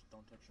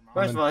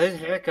 First of all, his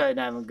haircut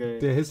not even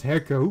good. Yeah, his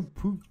haircut.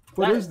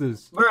 What is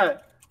this? Bruh,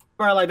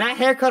 like that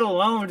haircut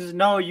alone,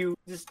 you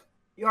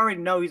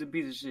already know he's a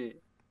piece of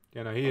shit.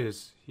 Yeah, no, he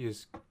is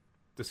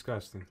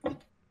disgusting.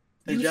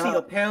 You see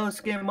a pale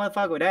skinned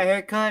motherfucker with that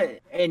haircut,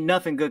 ain't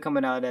nothing good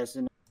coming out of that.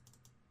 So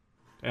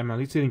Hey, man, at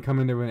least he didn't come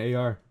in there with an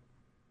AR.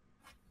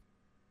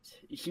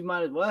 he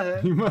might as well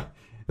have.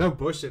 No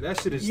bullshit. That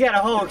shit is. You got a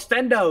whole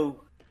extendo.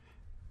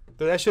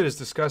 Dude, that shit is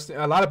disgusting.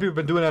 A lot of people have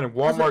been doing that in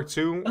Walmart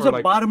too. That's or a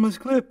like, bottomless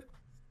clip.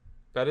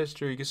 that is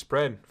true. You can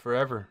spread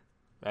forever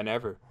and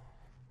ever.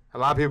 A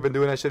lot of people have been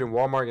doing that shit in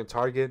Walmart and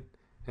Target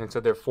and so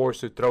they're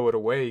forced to throw it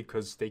away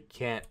because they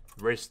can't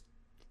risk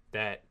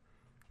that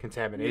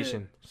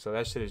contamination. So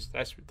that's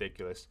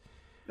ridiculous.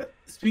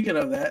 Speaking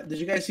of that, did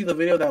you guys see the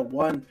video of that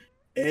one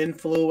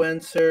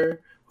influencer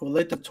who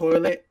licked the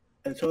toilet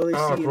and toilet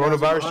seat in the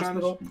coronavirus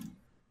hospital? challenge?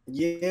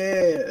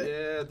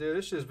 Yeah, Dude,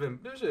 this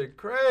shit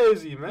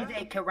crazy, man. He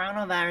said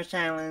coronavirus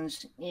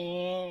challenge. Yeah.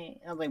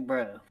 I was like,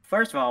 bro.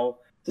 First of all,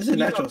 this is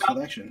natural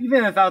selection.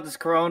 even without this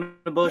corona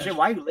bullshit,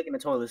 why are you licking the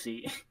toilet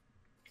seat?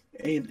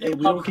 Hey, we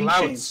don't kink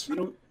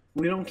shame.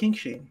 We don't kink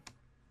shame.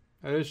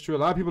 That is true. A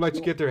lot of people like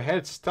to get their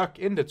head stuck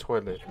in the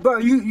toilet. Bro,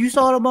 you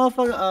saw the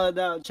motherfucker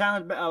that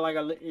challenge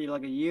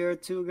like a year or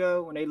two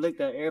ago when they licked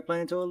the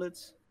airplane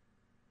toilets?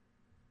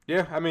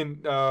 Yeah, I mean,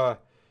 that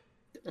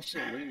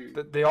shit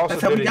weird. they also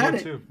That's how did we it got here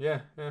it. too. Yeah.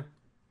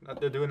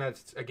 They're doing that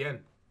again.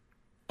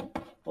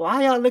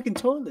 Why y'all licking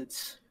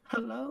toilets?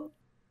 Hello?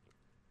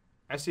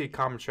 I see a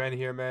common trend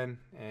here, man,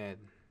 and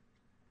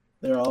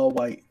They're all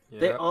white. yeah.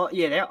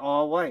 They're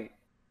all white.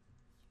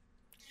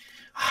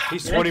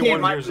 He's That kid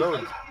 21 might years be-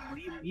 old.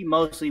 He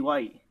mostly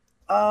white.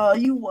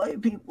 You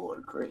white people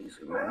are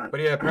crazy, man. But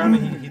yeah,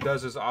 apparently he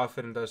does this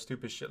often and does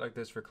stupid shit like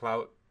this for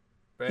clout.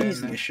 He Man,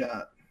 needs to get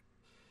shot.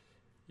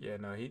 yeah,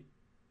 no, he.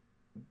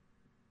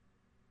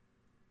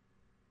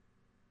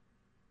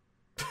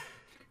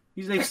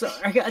 He's like, so,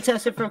 I got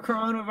tested for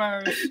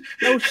coronavirus.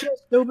 No shit,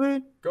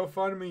 stupid. Go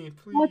fund me,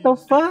 please. What the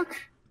fuck?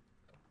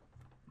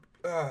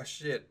 Oh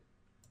shit.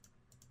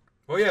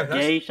 Well, yeah, that's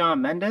Gay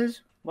Shawn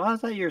Mendes? Why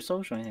is that your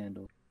social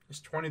handle? it's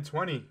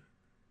 2020.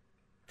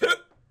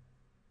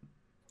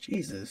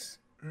 Jesus.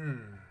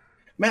 Mm.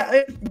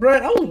 Man,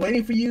 Brian, I was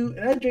waiting for you,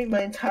 and I drank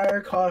my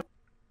entire coffee.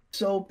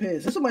 So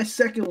pissed. This is my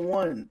second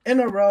one in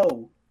a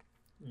row.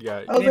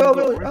 Yeah, I was like,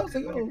 I was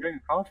like, What are you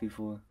drinking coffee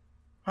for?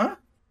 huh?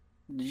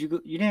 Did you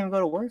go? You didn't even go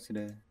to work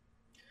today.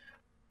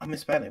 I'm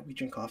Hispanic. We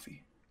drink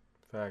coffee.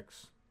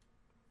 facts.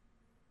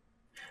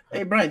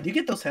 Hey, Brian, do you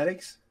get those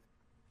headaches?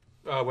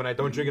 When I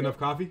don't drink enough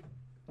coffee.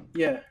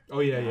 Yeah. Oh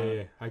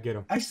yeah. I get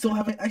them. I still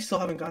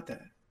haven't got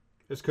that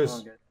It's because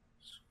Okay.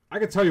 I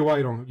can tell you why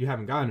you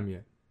haven't gotten them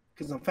yet.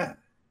 because I'm fat.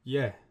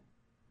 Yeah.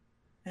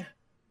 Yeah.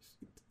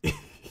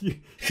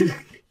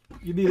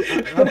 you need.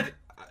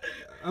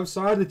 I'm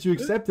sorry that you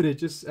accepted it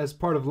just as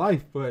part of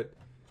life, but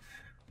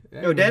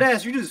Yo,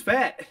 deadass, you just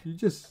fat. you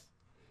just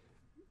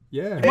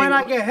yeah. You might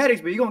not get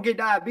headaches, but you're gonna get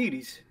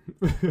diabetes.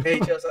 Hey,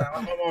 Josiah,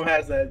 my mom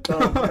has that.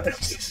 Talk about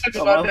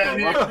that.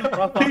 my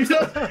fault.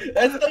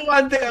 That's the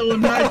one thing I will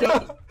not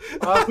joke.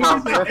 We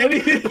can say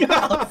anything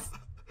else.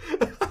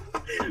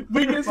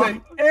 We can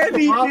say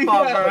anything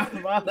fault, else.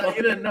 bro. My No, fault.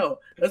 you didn't know.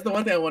 That's the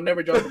one thing I will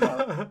never joke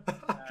about.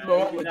 My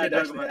mom We're did not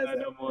actually talking about has that that.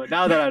 no more.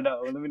 Now that I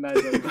know, let me not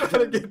joke about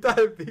Gotta that. get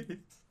diabetes.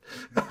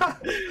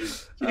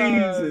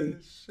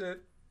 Jesus.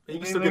 Shit. You Let can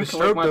me still get a collect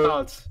stroke my though.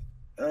 thoughts.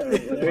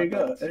 There you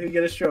go. There you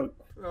get a stroke.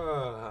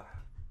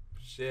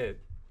 Shit.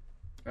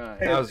 All right.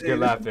 That was a good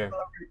laugh there.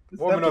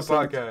 Warming up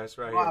podcast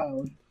right here.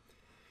 Wow.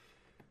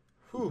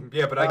 Whew.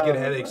 Yeah, but I get Oh,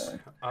 headaches.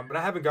 man. But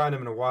I haven't gotten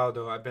them in a while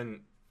though.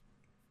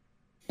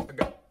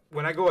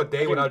 When I go a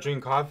day without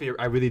drinking coffee,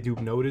 I really do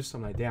notice.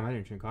 I'm like, damn, I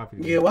didn't drink coffee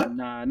today. Yeah, what?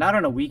 Nah, not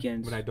on the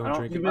weekends. When I don't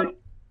drink it.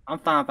 I'm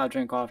fine if I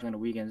drink coffee on the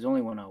weekends. It's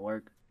only when I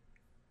work.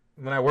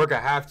 When I work, I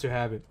have to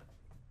have it.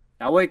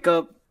 I wake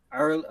up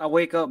early. I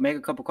wake up, make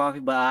a cup of coffee,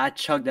 but I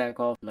chug that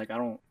coffee. Like I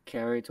don't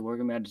carry it to work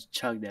with me. I just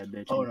chug that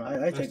bitch. Oh no, I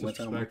That's take my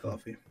time with my disrespectful.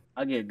 coffee.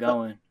 I get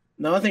going.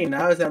 The only thing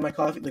now is that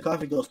the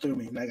coffee goes through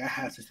me. Like I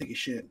have to take a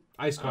shit.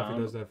 Iced coffee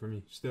does that for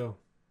me. Still,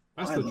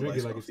 I I still love drink it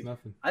iced like coffee. it's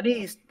nothing.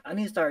 I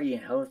need to start eating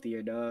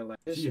healthier, dog. Like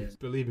this Gee, is.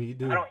 believe me, you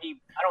do. I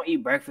don't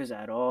eat breakfast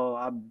at all.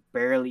 I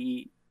barely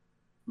eat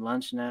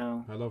lunch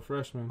now. Hello,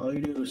 fresh man. All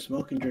you do is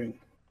smoke and drink.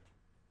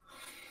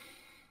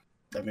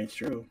 That means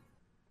true.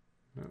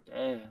 Yeah.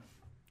 Damn.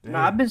 No,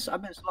 I've been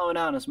slowing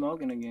down and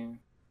smoking again.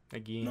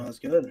 Again. No, it's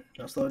good.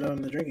 Now slow down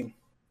in the drinking.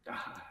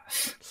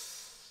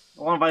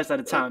 One vice at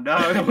a time,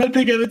 dog. One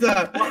thing at a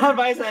time. One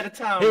vice at a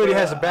time. He already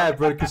bro. has a bad,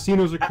 bro. The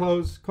casinos are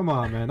closed. Come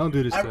on, man. Don't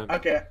do this to him.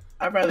 Okay,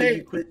 I'd rather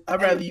you quit.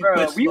 I'd rather you bro,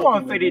 quit. we smoking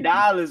won than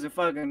 $50 in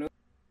fucking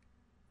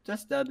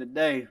just the other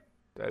day.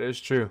 That is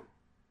true.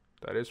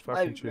 That is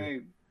fucking Like, true.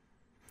 babe,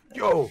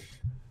 Yo,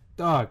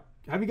 dog.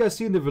 Have you guys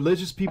seen the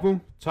religious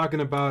people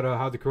talking about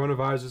how the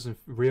coronavirus isn't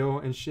real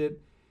and shit?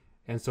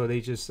 And so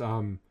they just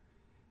a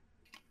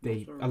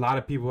lot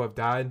of people have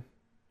died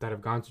that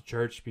have gone to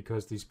church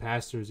because these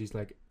pastors, these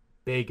like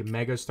big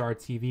mega star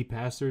TV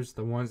pastors,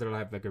 the ones that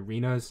have like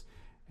arenas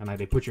and like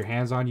they put your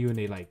hands on you and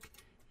they like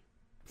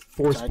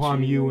force Touch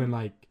palm you. you and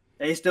like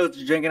they still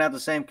drinking out the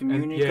same and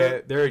communion yeah,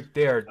 cup?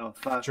 they are Oh,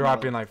 fuck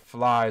dropping no. like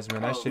flies,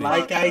 man. That Oh, shit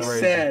Like is I crazy.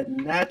 said,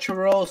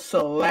 natural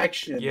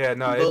selection. Yeah,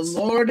 no, the it's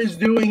Lord is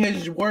doing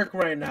His work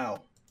right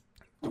now,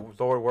 the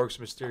Lord works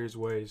mysterious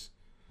ways.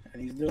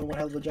 and He's doing one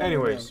hell of a job.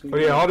 Anyways, right now.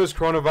 but yeah, all this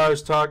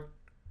coronavirus talk,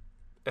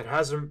 it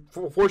hasn't.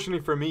 Fortunately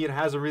for me, it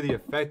hasn't really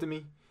affected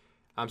me.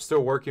 I'm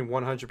still working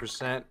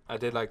 100%. I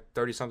did like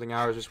 30 something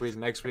hours this week.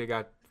 Next week I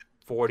got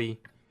 40.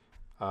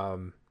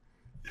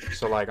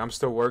 So like I'm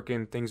still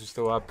working. Things are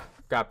still up.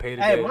 Got paid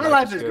today. Hey, my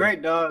life is good.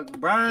 great, dog.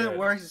 Brian Yeah.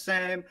 works the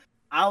same.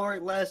 I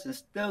work less and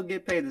still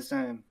get paid the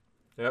same.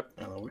 Yep.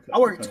 I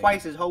work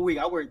twice this whole week.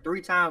 I work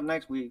 3 times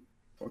next week.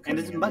 And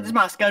this is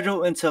my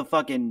schedule until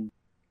fucking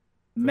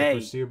May.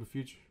 Foreseeable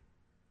future.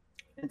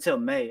 Until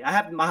May. I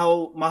have my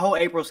whole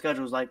April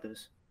schedule is like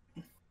this.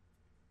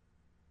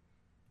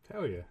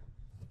 Hell yeah.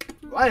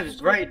 Life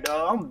is great,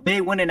 dog. I'm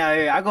big winning out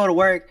here. I go to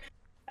work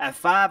at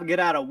 5, get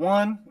out at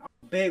 1.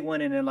 I'm big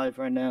winning in life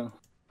right now.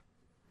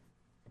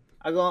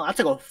 I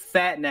took a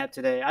fat nap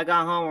today. I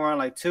got home around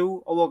like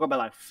 2. I woke up at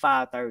like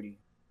 5:30.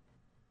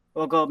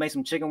 Woke up, made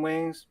some chicken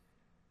wings.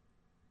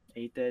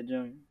 Ate that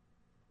joint.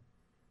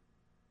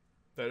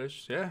 That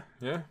is, yeah.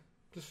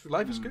 Just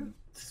life is good.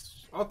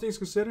 All things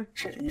considered,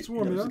 it's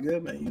warming up.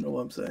 Good, man. You know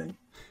what I'm saying?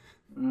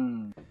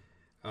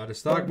 The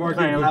stock market.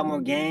 Playing a lot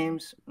more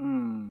games.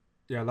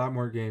 Yeah, a lot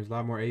more games, a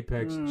lot more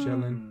Apex,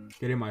 chilling,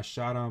 getting my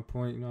shot on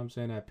point. You know what I'm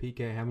saying? That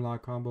PK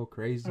Hemlock combo,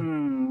 crazy.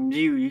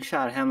 You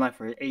shot a Hemlock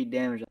for 8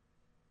 damage.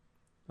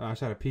 I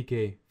shot a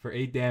PK for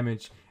 8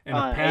 damage and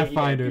a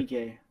Pathfinder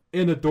PK.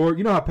 in the door.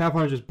 You know how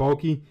Pathfinder's just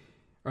bulky,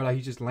 or like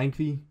he's just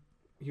lengthy.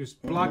 He was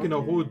blocking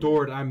the whole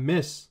door. And I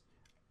missed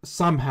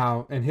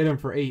somehow and hit him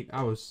for 8.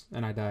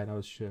 And I died. I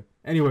was shook.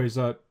 Anyways,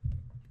 let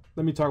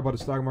me talk about the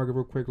stock market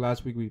real quick.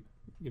 Last week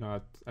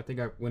I think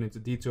I went into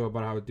detail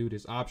about how to do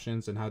these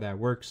options and how that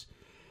works,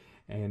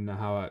 and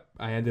how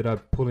I ended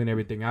up pulling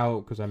everything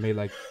out because I made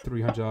like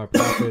 $300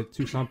 profit,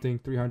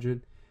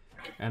 300.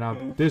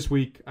 And this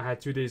week I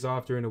had 2 days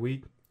off during the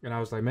week, and I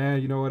was like,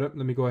 man, you know what? Let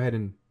me go ahead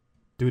and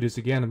do this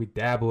again. Let me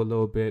dabble a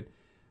little bit.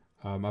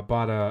 I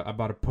bought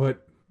a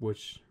put,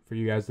 which for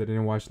you guys that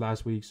didn't watch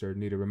last week's or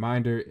need a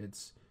reminder,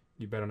 it's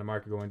you bet on the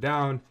market going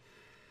down.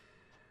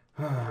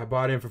 I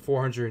bought in for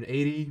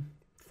 480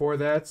 for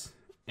that,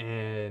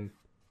 and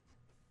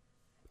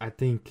I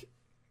think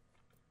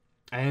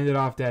I ended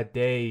off that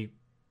day.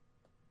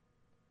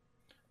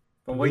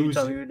 From what you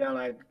told me, you were down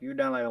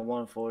like a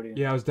 140.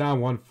 Yeah, I was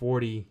down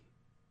 140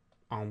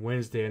 on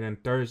Wednesday, and then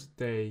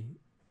Thursday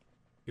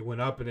it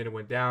went up and then it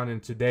went down,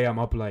 and today I'm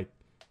up like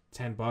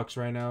 $10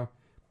 right now.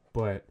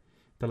 But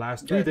the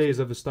last 3 days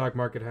of the stock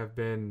market have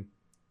been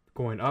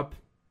going up,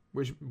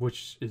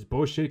 which is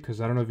bullshit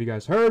because I don't know if you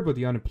guys heard, but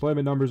the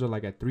unemployment numbers are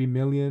like at 3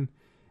 million,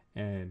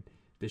 and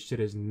this shit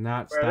is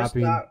not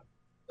stopping.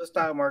 The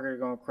stock market is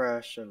gonna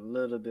crash a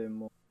little bit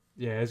more.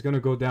 Yeah, it's gonna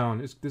go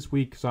down. It's this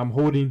week, so I'm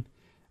holding.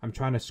 I'm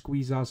trying to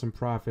squeeze out some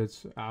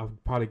profits. I'll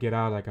probably get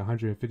out like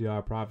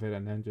 $150 profit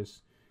and then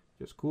just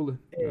cool it.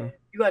 Yeah, you know?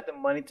 You got the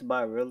money to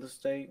buy real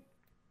estate.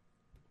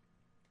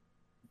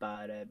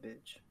 Buy that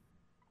bitch.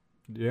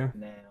 Yeah.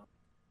 Now.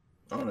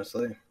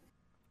 Honestly.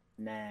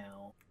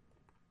 Now.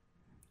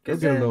 It'll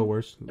get a little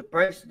worse. The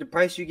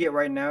price you get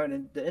right now,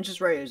 and the interest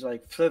rate is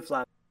like flip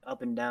flop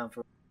up and down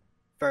for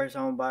first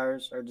home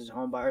buyers or just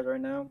home buyers right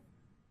now.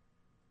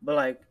 But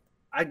like,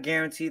 I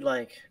guarantee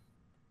like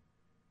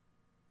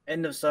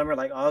end of summer,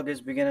 like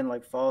August, beginning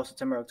like fall,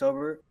 September,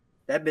 October,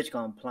 that bitch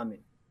gonna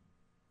plummet.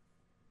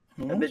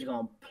 That bitch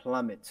gonna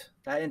plummet.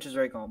 That interest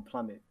rate gonna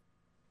plummet.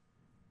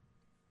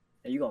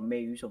 And you gonna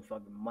make you some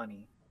fucking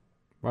money.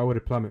 Why would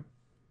it plummet?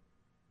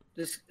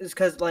 It's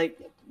because like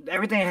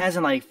everything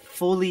hasn't like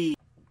fully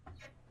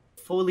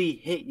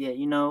hit yet,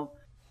 you know?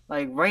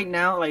 Like right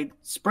now, like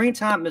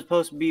springtime is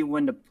supposed to be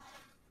when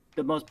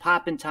the most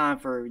popping time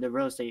for the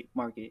real estate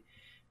market.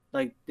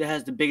 Like it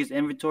has the biggest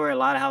inventory. A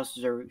lot of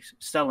houses are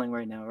selling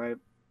right now, right?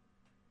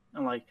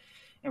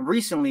 And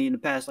recently in the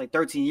past like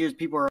 13 years,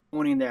 people are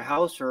owning their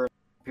house for a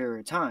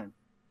period of time.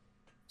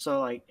 So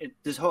like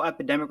this whole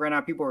epidemic right now,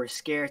 people are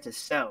scared to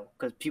sell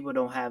because people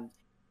don't have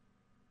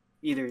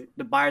either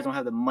the buyers don't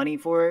have the money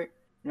for it.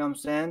 You know what I'm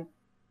saying?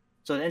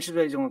 So the interest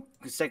rate is going to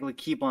consecutively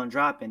keep on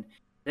dropping.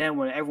 Then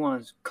when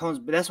everyone comes,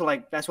 but that's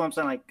what I'm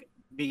saying. Like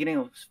beginning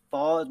of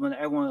fall is when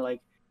everyone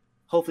like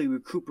hopefully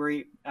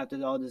recuperate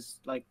after all this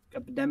like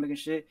epidemic and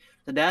shit.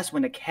 So that's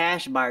when the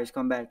cash buyers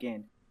come back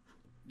in.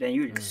 Then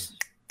you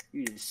just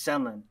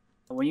selling.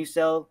 And when you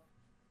sell,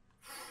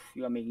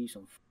 you gotta make you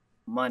some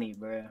money,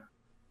 bro.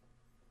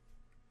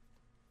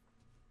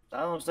 I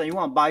don't understand. You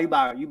want to buy,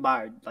 you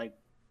buy like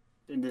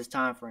in this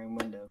time frame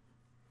window,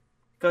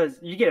 because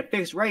you get a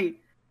fixed rate.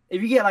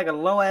 If you get like a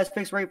low ass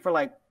fixed rate for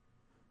like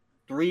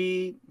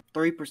 3%,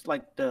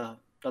 like the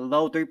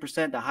low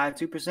 3%, the high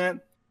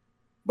 2%,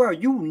 bro,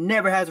 you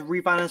never have to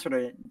refinance for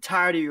the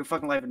entirety of your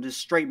fucking life and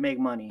just straight make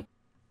money.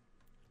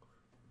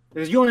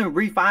 Because you only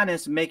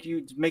refinance to make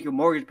your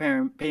mortgage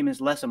payments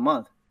less a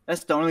month.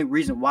 That's the only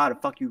reason why the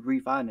fuck you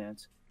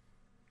refinance.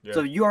 Yeah.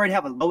 So you already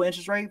have a low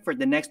interest rate for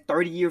the next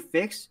 30-year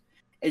fix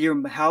at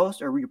your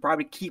house, or you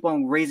probably keep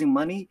on raising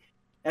money.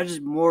 That's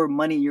just more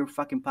money in your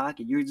fucking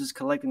pocket. You're just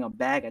collecting a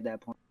bag at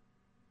that point.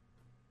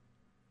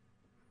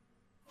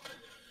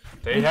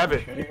 There you have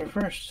it.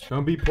 First.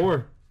 Don't be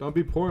poor. Don't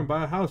be poor and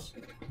buy a house.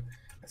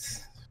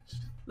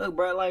 Look,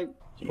 bro, like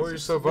pull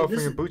yourself up from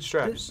your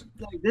bootstraps.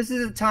 This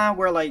is a time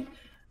where, like,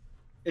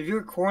 if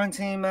you're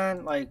quarantined,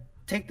 man, like,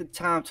 take the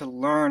time to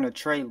learn a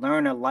trade,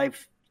 learn a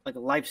life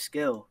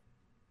skill.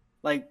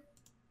 Like,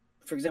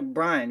 for example,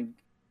 Brian,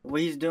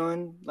 what he's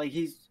doing, like,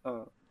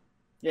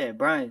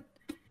 Brian,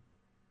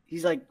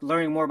 he's like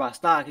learning more about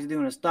stock. He's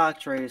doing a stock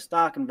trade,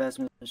 stock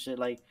investments and shit.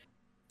 Like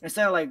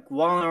instead of like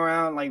walling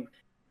around like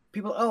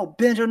people, oh,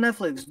 binge on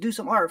Netflix, do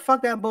some art.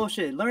 Fuck that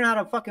bullshit. Learn how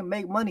to fucking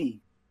make money.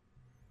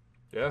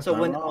 Yeah. So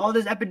when all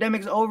this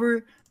epidemic's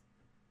over,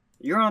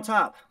 you're on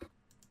top.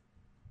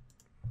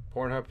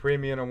 Pornhub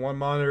Premium on one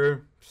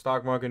monitor,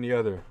 stock market on the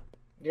other.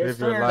 Yes, Live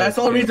your sir. life. That's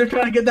the only reason they're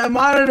trying to get that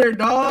monitor,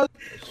 dog.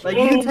 Like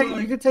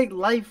you can take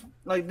life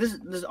like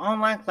this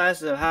online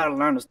classes of how to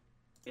learn.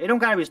 It don't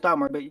gotta be a stock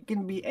market, but it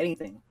can be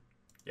anything.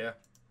 Yeah.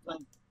 Like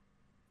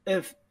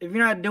if you're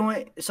not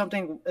doing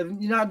something, if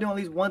you're not doing at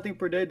least one thing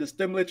per day to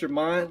stimulate your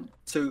mind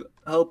to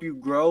help you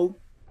grow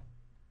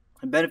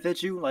and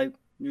benefit you, like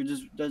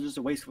that's just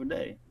a wasteful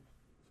day.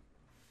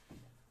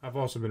 I've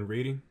also been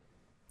reading.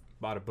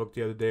 Bought a book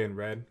the other day and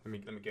read. Let me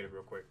get it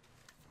real quick.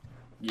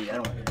 Yeah, I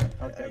don't.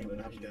 I'm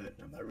good.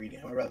 I'm not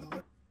reading. I'd rather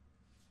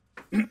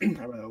learn. I'd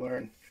rather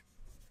learn.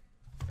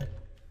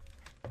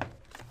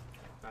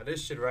 Now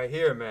this shit right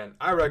here, man.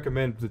 I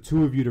recommend the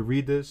two of you to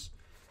read this.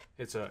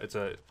 It's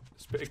a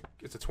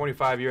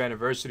 25-year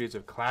anniversary. It's a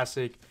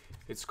classic.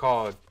 It's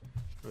called.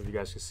 I don't know if you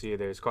guys can see it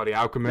there. It's called The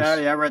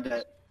Alchemist. Yeah, I read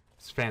that.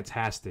 It's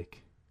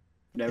fantastic.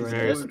 Yeah, I read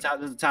that.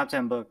 It's a top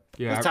 10 book.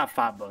 Yeah, it's a top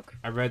 5 book.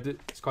 I read it.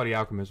 It's called The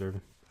Alchemist,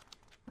 Irvin.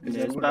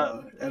 Yeah, it's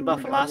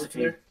about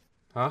philosophy.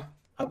 Huh?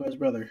 How about his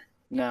brother?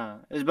 Nah,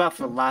 it's about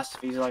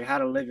philosophy. It's like how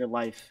to live your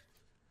life.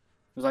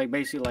 It's like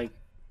basically like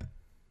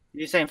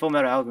you're saying Full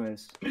Metal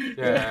Alchemist.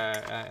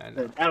 Yeah,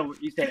 I know.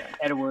 You say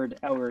Edward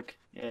Elric.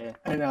 Yeah.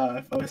 I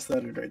know. I was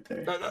stuttered right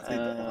there.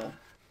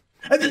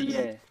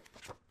 Yeah.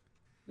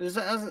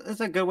 It's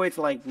a good way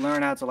to like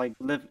learn how to like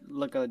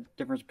look a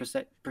different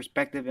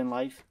perspective in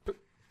life.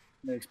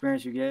 The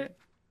experience you get.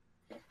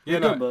 Yeah,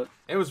 good book.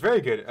 It was very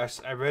good.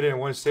 I read it in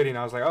one sitting.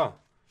 I was like, oh,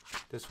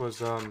 this was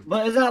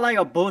But it's not like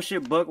a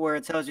bullshit book where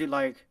it tells you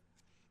like,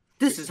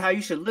 this is how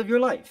you should live your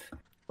life.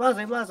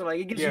 Like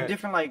it gives you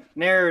different like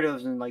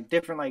narratives and like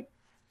different like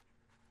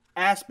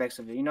aspects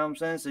of it. You know what I'm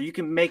saying? So you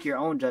can make your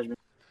own judgment,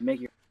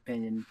 make your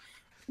opinion,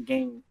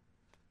 gain.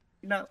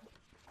 You know.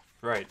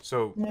 Right.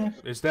 So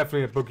it's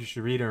definitely a book you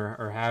should read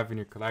or have in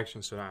your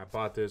collection. So I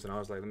bought this and I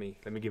was like, let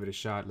me give it a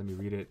shot. Let me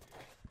read it,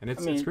 and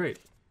it's great.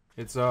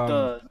 It's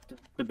the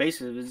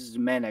basis of it is a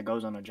man that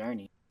goes on a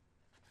journey.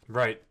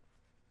 Right.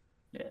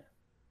 Yeah,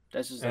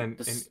 that's just like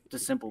the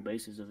simple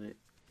basis of it.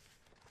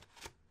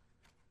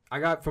 I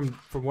got from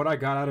what I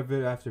got out of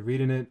it after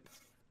reading it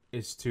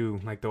is to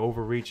like the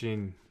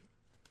overreaching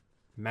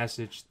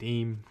message,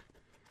 theme,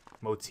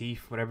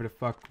 motif, whatever the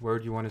fuck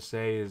word you want to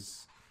say,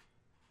 is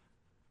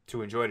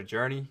to enjoy the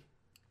journey.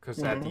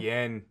 Because at the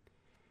end,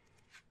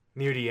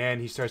 near the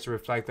end, he starts to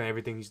reflect on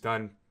everything he's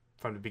done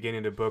from the beginning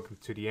of the book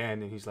to the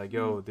end, and he's like,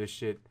 yo, this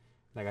shit,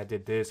 like I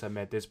did this, I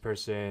met this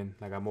person,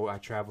 like I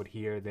traveled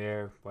here,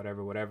 there,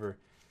 whatever.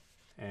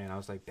 And I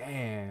was like,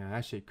 damn,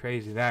 that shit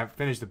crazy. Then I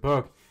finished the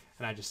book,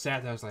 and I just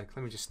sat there, I was like,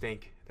 let me just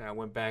think. Then I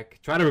went back,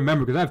 trying to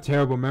remember, because I have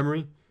terrible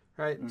memory,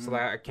 right? So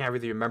like I can't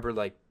really remember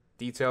like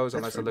details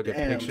unless I look at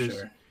pictures.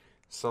 Sure.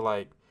 So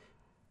like,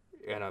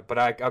 but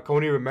I can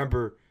only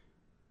remember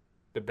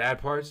the bad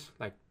parts,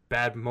 like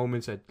bad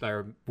moments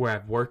where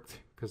I've worked.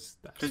 Because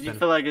you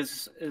feel like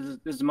it's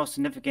the most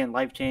significant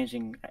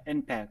life-changing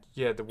impact.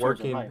 Yeah, the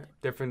working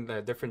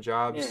different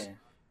jobs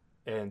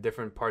and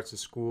different parts of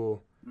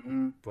school.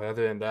 But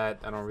other than that,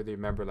 I don't really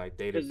remember like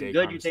day-to-day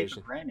conversation. You take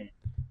for granted.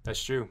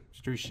 That's true.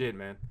 It's true shit,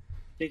 man.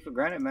 Take for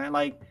granted, man.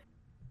 Like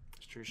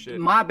it's true shit.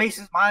 My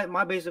basis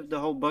of the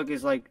whole book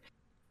is like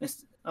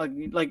it's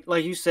like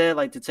you said,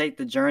 like to take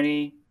the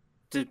journey,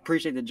 to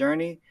appreciate the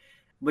journey,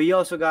 but you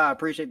also gotta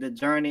appreciate the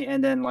journey,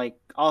 and then like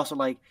also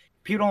like.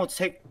 People don't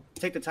take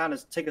the time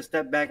to take a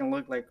step back and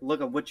look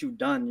at what you've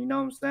done. You know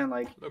what I'm saying?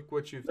 Like look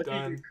what you've done.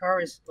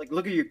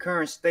 Look at your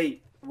current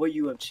state, what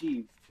you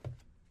achieved.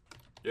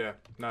 Yeah,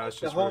 no, that's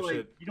just real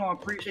shit. You don't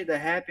appreciate the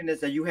happiness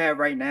that you have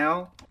right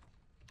now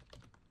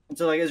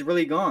until like it's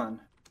really gone.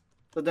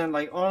 So then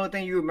like only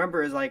thing you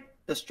remember is like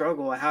the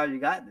struggle and how you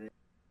got there.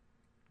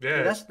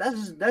 Yeah,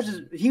 that's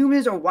just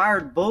humans are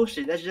wired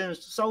bullshit. That's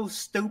just so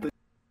stupid,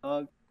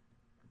 dog.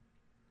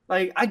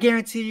 Like I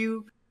guarantee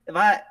you. If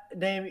I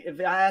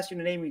ask you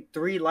to name me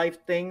 3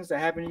 life things that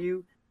happened to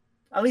you,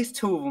 at least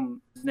 2 of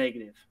them is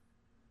negative.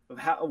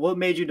 Of what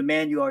made you the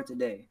man you are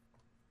today.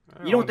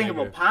 You don't think of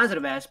a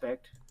positive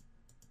aspect.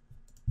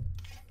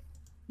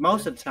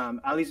 Most of the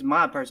time, at least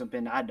my personal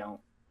opinion, I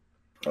don't.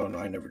 Oh no,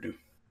 I never do.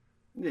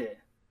 Yeah.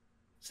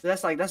 So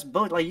that's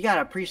both. Like you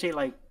gotta appreciate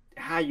like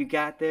how you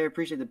got there,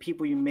 appreciate the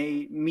people you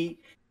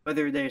meet,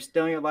 whether they're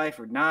still in your life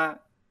or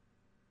not.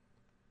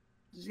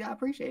 Just gotta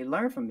appreciate it,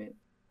 learn from it.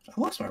 I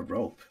lost my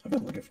rope. I've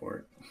been looking for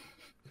it.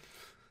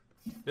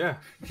 Yeah,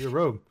 your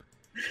robe.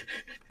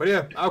 But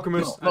yeah,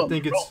 Alchemist, I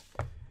think it's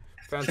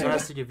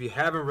fantastic. If you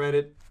haven't read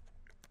it,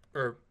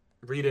 or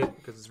read it,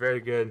 because it's very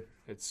good.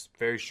 It's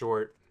very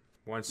short,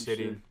 one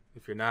sitting.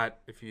 If you aren't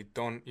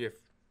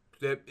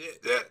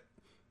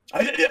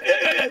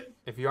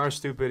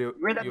stupid, you'll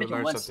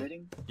learn something.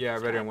 Sitting? Yeah, I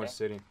read it in one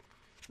sitting.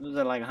 Was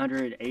it like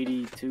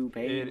 182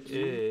 pages? It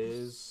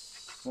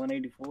is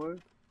 184.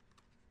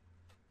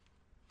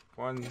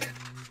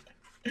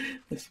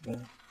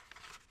 Listen,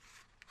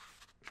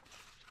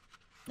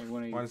 Like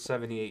 180.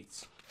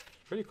 178.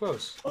 Pretty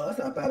close. oh, that's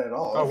not bad at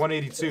all. Oh,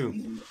 182.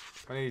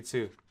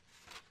 182.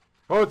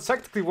 Well, it's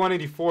technically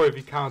 184 if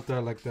you count the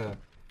I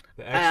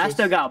extras.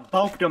 still got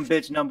both them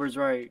bitch numbers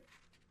right.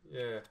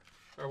 Yeah.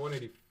 Or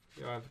 180.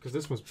 Because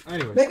this was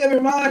anyway. Make up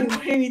your mind.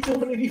 182,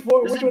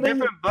 184. This Which is a one is it?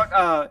 different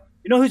book.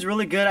 You know who's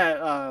really good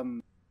at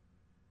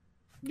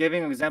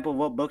giving an example of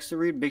what books to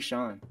read? Big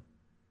Sean.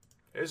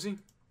 Is he?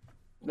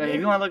 Like,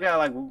 if you want to look at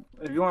like,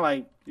 if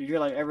you're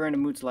like ever in the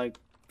mood to like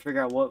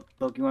figure out what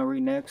book you want to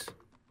read next,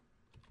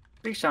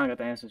 Big Sean got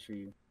the answers for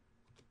you.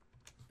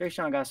 Big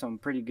Sean got some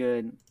pretty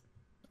good,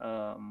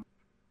 what's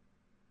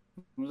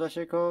that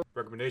shit called?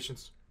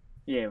 Recommendations?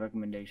 Yeah,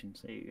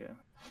 recommendations. There you go.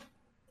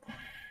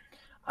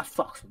 I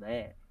fucks with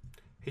that.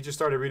 He just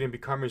started reading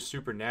Becoming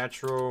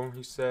Supernatural,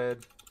 he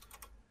said.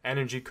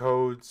 Energy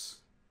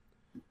Codes.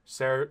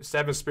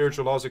 7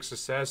 Spiritual Laws of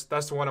Success.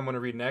 That's the one I'm going to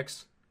read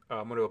next.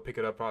 I'm going to go pick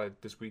it up probably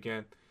this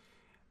weekend.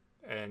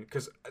 And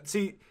because,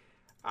 see,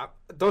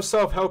 those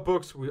self-help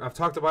books, I've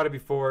talked about it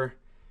before.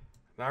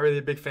 Not really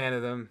a big fan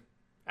of them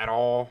at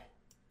all.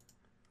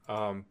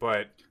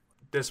 But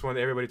this one,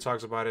 everybody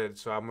talks about it,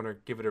 so I'm going to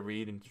give it a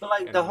read. But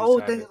like the whole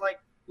thing is like,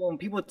 when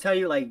people tell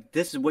you like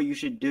this is what you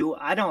should do,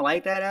 I don't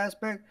like that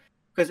aspect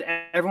because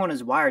everyone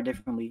is wired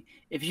differently.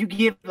 If you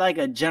give like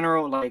a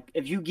general, like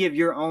if you give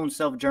your own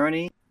self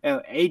journey,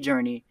 a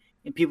journey,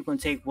 and people can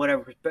take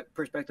whatever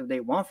perspective they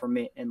want from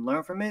it and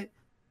learn from it,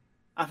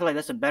 I feel like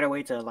that's a better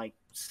way to like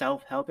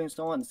self-helping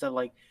someone instead of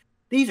like,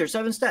 these are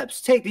 7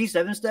 steps. Take these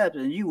 7 steps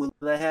and you will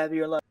have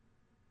your life.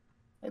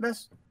 Like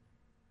that's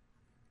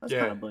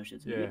kind of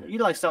bullshit. Yeah. You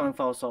like selling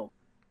false hope,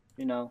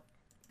 you know?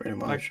 Pretty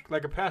much.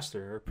 Like a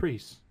pastor or a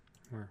priest.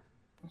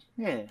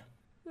 Yeah.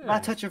 If I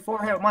touch your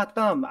forehead with my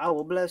thumb, I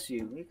will bless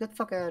you. Get the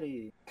fuck out of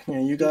here. Yeah,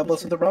 you got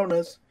blessed with the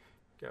Ronas.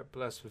 Got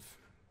blessed with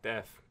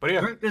death. But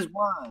yeah. Drink this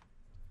wine.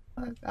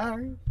 All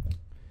right.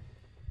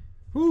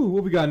 Ooh,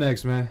 what we got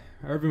next, man?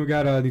 Irvin, we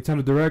got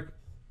Nintendo Direct.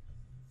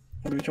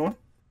 Which one?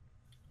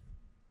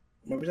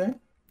 What were we saying?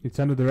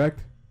 Nintendo Direct.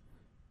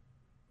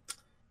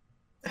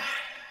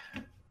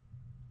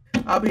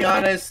 I'll be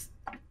honest,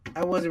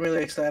 I wasn't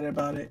really excited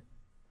about it.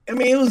 I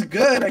mean, it was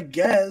good, I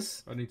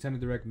guess. Oh, Nintendo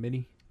Direct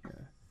Mini.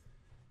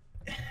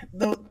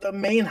 The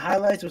main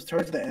highlights was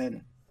towards the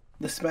end.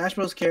 The Smash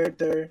Bros.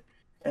 Character,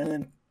 and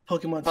then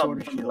Pokemon Sword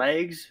and From Shield.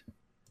 legs?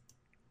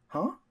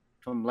 Huh?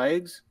 From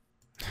legs?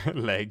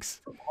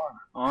 Legs.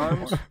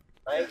 Arms?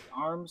 Legs?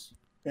 Arms?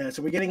 Yeah,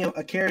 so we're getting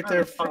a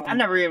character from... I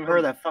never even heard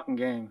of that fucking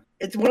game.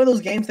 It's one of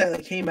those games that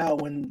like, came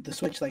out when the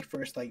Switch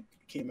first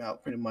came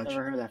out, pretty much.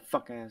 Never heard of that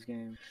fuck ass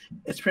game.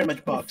 It's pretty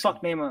much boxing.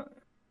 Fuck name a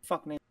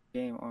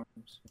game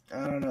Arms.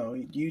 I don't know.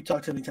 You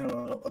talk to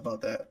Nintendo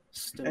about that.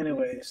 Stupid.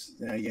 Anyways,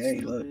 yeah,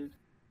 look. Stupid.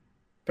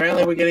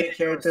 Apparently, we're getting a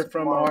character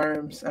from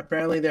ARMS.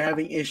 Apparently, they're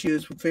having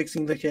issues with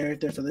fixing the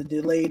character, so they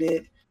delayed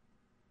it.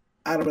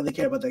 I don't really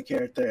care about that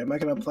character. Am I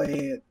gonna play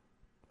it?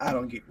 I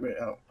don't get rid.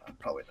 Oh,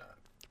 probably not.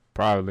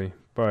 Probably,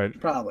 but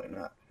Probably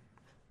not.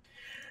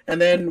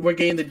 And then we're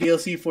getting the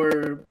DLC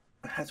for.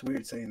 That's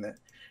weird saying that.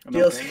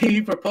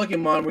 DLC for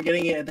Pokemon. We're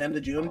getting it at the end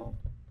of June. Oh.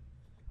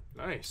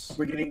 nice.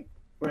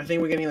 I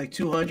think we're getting like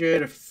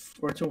 200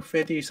 or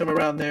 250, somewhere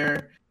around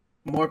there.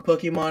 More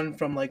Pokemon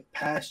from like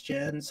past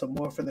gens, some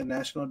more for the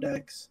national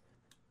decks.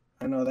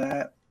 I know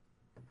that.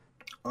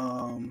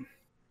 But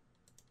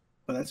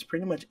that's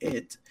pretty much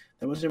it.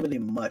 There wasn't really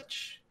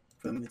much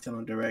for the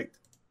Nintendo Direct.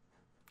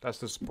 That's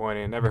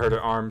disappointing. Never heard of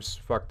ARMS.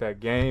 Fuck that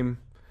game.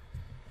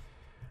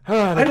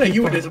 I know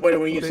you were disappointed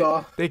when you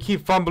saw. They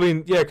keep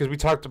fumbling. Yeah, because we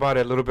talked about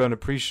it a little bit on the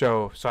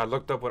pre-show. So I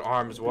looked up what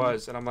ARMS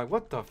was, and I'm like,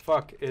 what the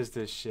fuck is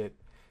this shit?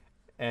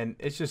 And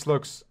it just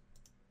looks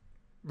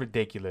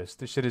ridiculous.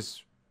 This shit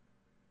is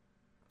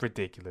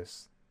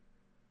ridiculous.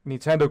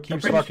 Nintendo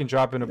keeps fucking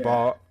dropping the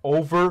ball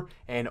over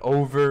and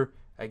over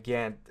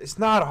again. It's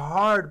not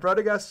hard, bro.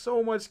 They got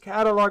so much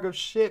catalog of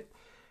shit.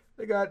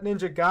 They got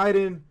Ninja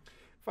Gaiden.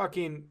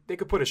 Fucking, they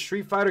could put a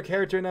Street Fighter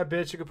character in that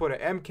bitch. They could put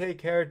an MK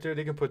character.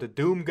 They could put the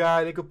Doom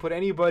guy. They could put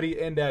anybody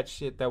in that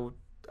shit that would.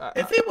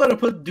 If they would have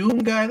put Doom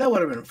guy, that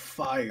would have been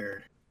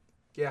fire.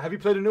 Yeah, have you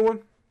played a new one?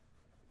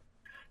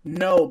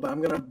 No, but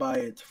I'm gonna buy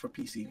it for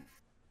PC.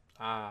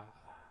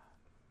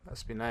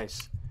 Must be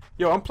nice.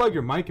 Yo, unplug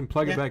your mic and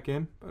plug it back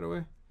in, by the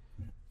way.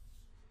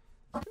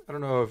 I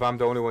don't know if I'm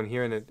the only one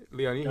hearing it.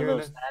 Leon, you hearing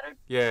it? Static?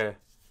 Yeah.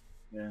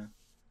 Yeah.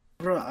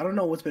 Bro, I don't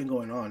know what's been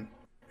going on.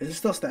 Is it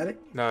still static?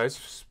 No,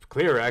 it's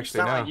clear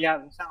actually now.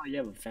 It sound like you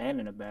have a fan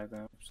in the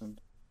background or something.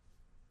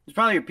 It's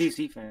probably your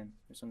PC fan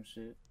or some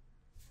shit.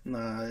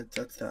 Nah,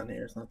 that's down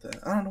here. It's not that.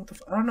 I don't know.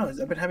 I don't know.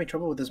 I've been having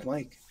trouble with this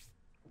mic.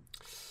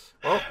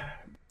 Well,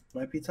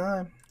 might be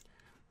time.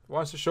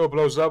 Once the show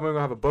blows up, we're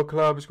gonna have a book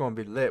club. It's gonna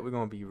be lit. We're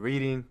gonna be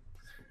reading.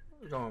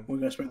 We're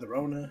gonna spread the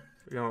Rona.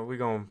 We're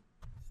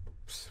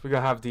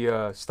gonna have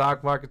the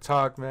stock market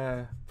talk,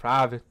 man.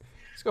 Private.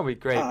 It's gonna be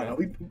great,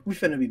 man. We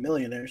finna be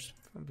millionaires.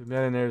 Be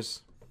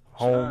millionaires.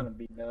 Home. Trying to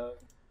be, dog.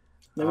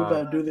 Then we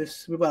about to do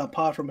this. We about to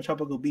pod from a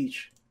tropical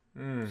beach.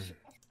 Trying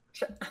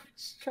to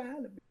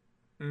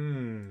be.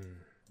 Mm.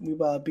 We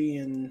about to be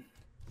in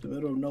the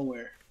middle of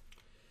nowhere.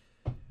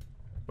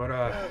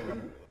 But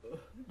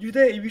You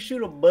think if you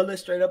shoot a bullet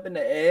straight up in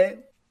the air,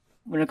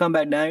 when it come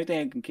back down, you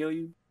think it can kill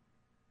you?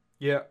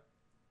 yeah,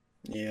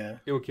 Yeah.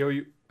 it will kill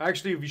you.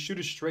 Actually, if you shoot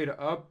it straight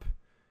up,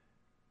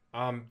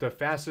 the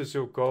fastest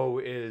it'll go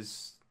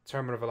is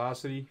terminal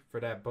velocity for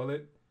that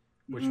bullet,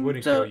 which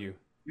wouldn't So- kill you.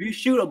 If you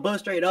shoot a bullet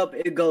straight up,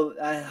 it goes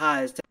as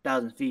high as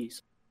 10,000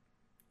 feet.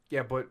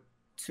 Yeah, but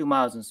 2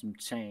 miles and some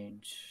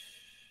change.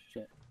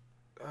 Shit.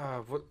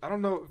 I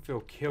don't know if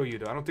it'll kill you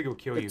though. I don't think it'll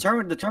kill The you.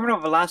 terminal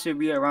velocity would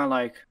be around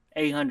like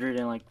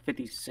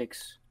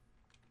 856.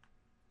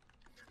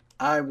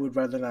 I would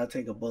rather not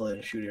take a bullet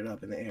and shoot it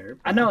up in the air.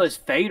 I know it's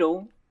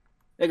fatal.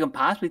 It can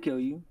possibly kill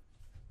you.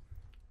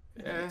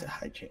 Yeah, It's a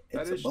high chance.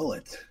 that It's a is-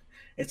 bullet.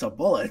 It's a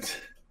bullet.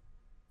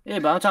 Yeah,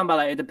 but I'm talking about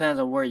like it depends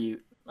on where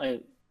you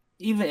like.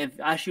 Even if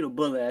I shoot a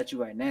bullet at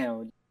you right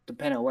now,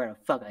 depending on where the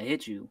fuck I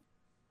hit you.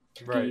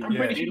 right. I'm Yeah.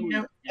 pretty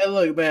sure. Hey,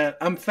 look, man,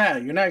 I'm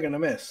fat. You're not gonna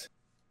miss.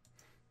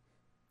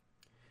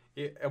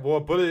 Yeah, well, a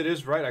bullet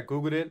is right. I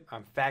googled it.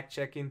 I'm fact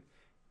checking.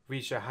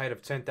 Reach a height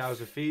of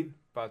 10,000 feet,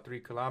 about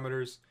 3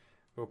 kilometers.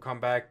 Will come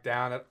back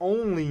down at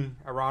only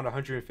around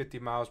 150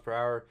 miles per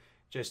hour,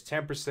 just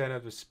 10%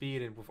 of the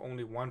speed, and with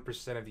only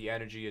 1% of the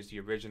energy as the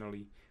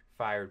originally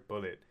fired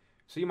bullet.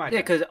 So you might. Yeah,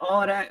 because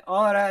all that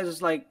is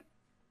just like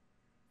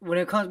when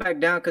it comes back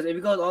down. Because if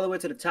it goes all the way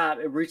to the top,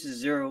 it reaches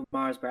 0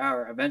 miles per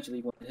hour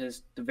eventually when it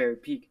hits the very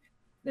peak.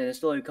 Then it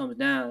slowly comes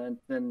down, and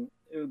then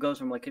it goes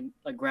from like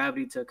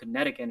gravity to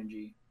kinetic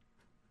energy.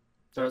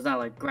 So it's not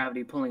like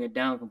gravity pulling it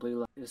down completely.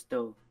 Like it's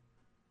still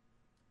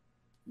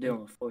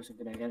dealing with force and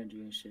kinetic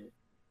energy and shit.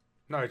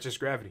 No, it's just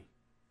gravity.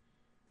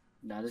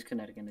 Nah, there's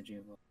kinetic energy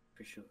involved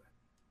for sure.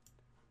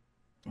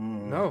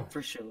 No.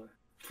 For sure.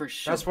 For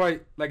sure. That's why,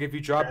 like, if you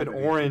drop an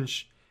Gravity.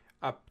 orange,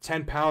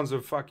 10 pounds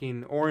of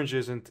fucking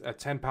oranges and a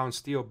 10-pound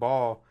steel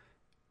ball,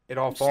 it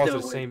all It falls still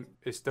at the weighs- same.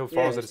 It still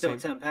Yeah, falls it's at still the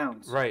same. 10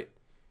 pounds. Right.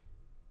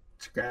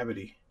 It's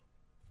gravity.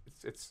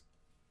 It's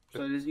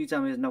So you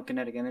tell me there's no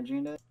kinetic energy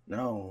in that?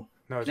 No.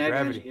 no, it's Kinetic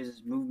gravity. energy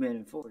is movement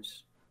and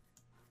force.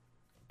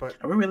 But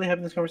Are we really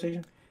having this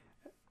conversation?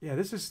 yeah,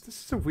 this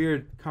is a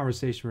weird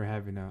conversation we're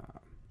having now.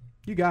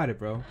 You got it,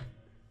 bro.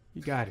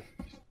 You got it.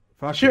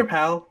 Fuck Sure, it.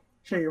 pal.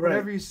 Sure, you're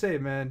Whatever right. you say,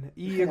 man.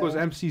 E equals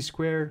MC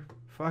squared.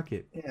 Fuck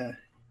it. Yeah.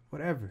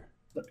 Whatever.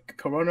 The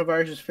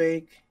coronavirus is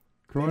fake.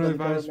 Coronavirus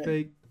government.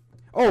 fake.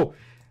 Oh,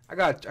 I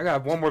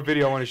got one more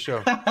video I want to show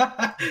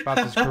about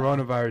this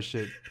coronavirus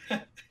shit.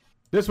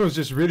 This one's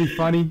just really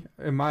funny,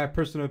 in my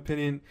personal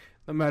opinion.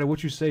 No matter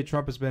what you say,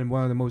 Trump has been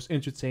one of the most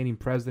entertaining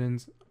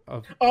presidents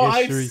of Oh,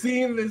 history. I've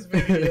seen this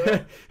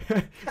video.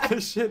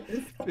 This shit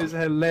is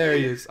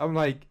hilarious. I'm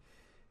like,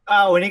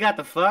 Oh, when he got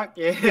the fuck?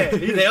 Yeah.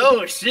 He's like,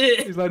 oh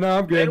shit. he's like, no,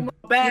 I'm good.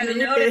 Bad You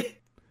know-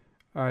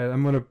 All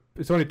right,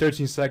 it's only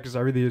 13 seconds.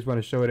 I really just want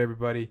to show it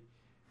everybody.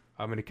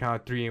 I'm gonna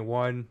count 3 and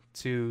 1,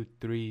 2,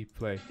 3,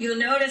 play. You'll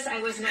notice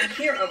I was not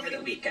here over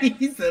the weekend.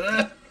 He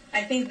said,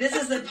 I think this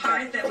is the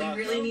part that we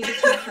really need to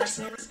take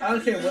personal I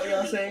don't care what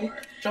y'all responsibility say.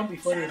 for. Trump be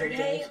funny Saturday,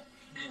 sometimes.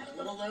 I had a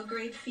little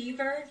low-grade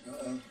fever.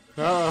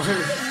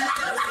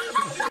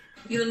 Oh,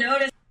 You'll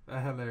notice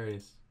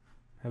hilarious.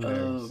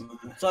 Hilarious.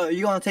 So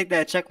you gonna take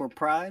that check with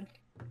pride?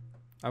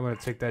 I'm gonna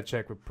take that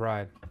check with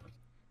pride.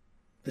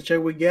 The check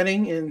we're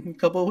getting in a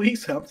couple of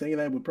weeks, I'm taking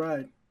that with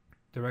pride.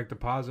 Direct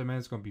deposit, man.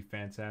 It's gonna be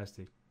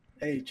fantastic.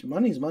 Hey,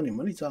 money's money.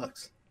 Money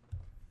talks.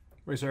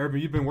 Wait, so Urban,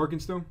 you've been working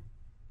still?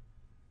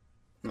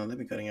 No, they've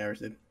been cutting hours,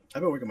 dude.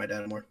 I've been working my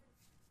dad more.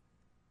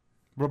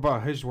 What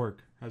about his work?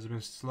 Has it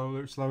been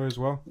slower as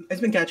well?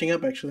 It's been catching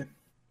up, actually.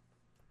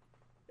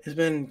 It's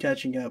been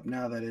catching up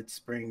now that it's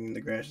spring and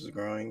the grass is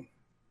growing.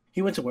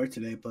 He went to work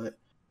today, but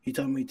he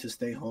told me to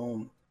stay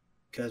home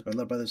because my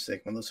little brother's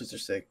sick, my little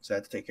sister's sick, so I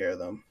had to take care of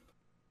them.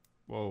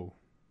 Whoa.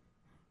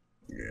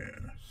 Yeah.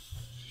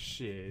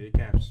 Shit, it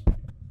can't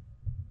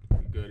be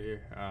good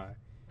here.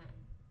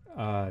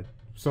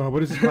 So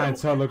what does his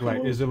clientele look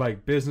like? Is it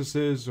like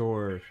businesses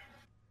or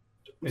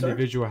Sorry?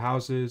 individual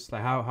houses?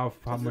 Like how Is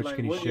it much like,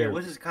 can he what, share?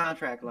 What's his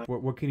contract like?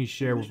 What can he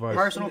share with us?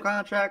 Personal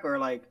contract or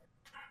like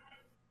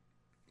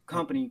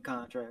company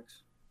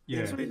contracts? Yeah.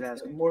 That's what he's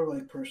asking. More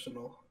like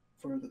personal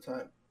for the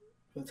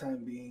time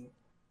being.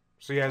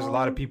 So he has a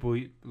lot of people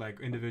like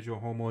individual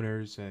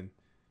homeowners and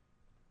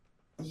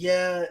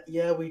Yeah,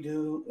 we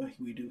do.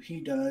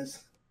 He does.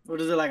 What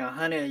is it, like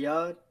 100 a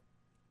yard?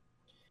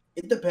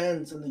 It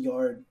depends on the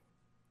yard.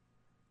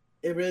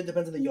 It really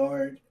depends on the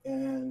yard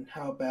and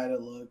how bad it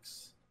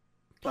looks.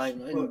 Like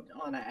on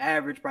an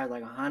average price,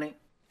 like 100.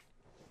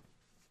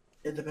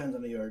 It depends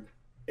on the yard.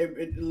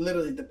 It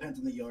literally depends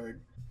on the yard.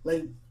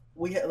 Like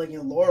we had, like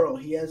in Laurel,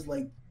 he has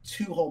like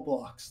 2 whole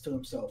blocks to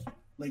himself,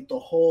 like the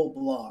whole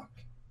block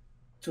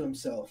to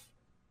himself,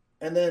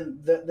 and then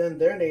then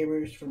their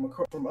neighbors from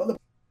other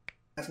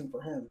asking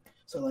for him.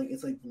 So like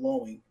it's like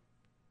blowing.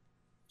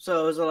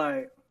 So is it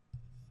like,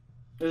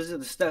 is it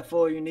the step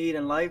forward you need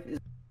in life? Is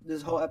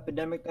this whole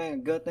epidemic thing a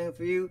good thing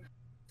for you?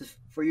 Just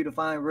for you to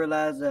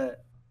realize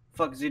that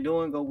fuck is he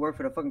doing? Go work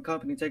for the fucking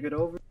company, take it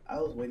over. I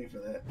was waiting for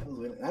that. I was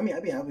waiting. I mean,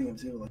 I'd be helping him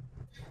too. Like,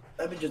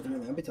 I've been just doing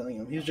that. I've been telling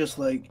him. He's just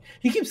like,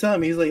 he keeps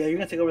telling me, he's like, yeah, you're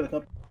gonna take over the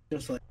company.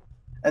 Just like,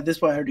 at this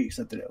point, I already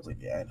accepted it. I was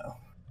like, yeah, I know.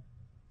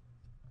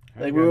 I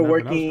Like ain't we got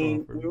were nothing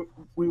else going working, for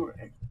you. we were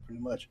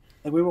pretty much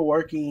like we were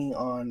working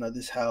on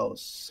this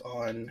house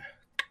on.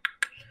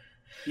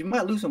 You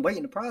might lose some weight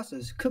in the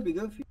process. Could be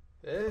good for you.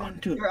 Yeah.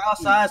 Dude, You're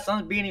outside,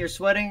 sun's beating, you're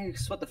sweating, you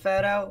sweat the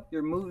fat out,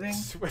 you're moving.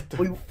 Sweat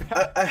the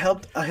I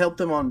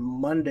helped him on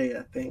Monday,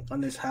 I think,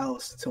 on this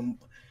house and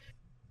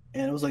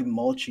it was like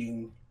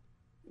mulching.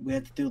 We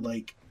had to do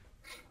like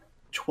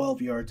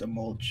 12 yards of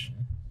mulch,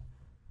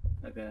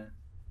 Okay.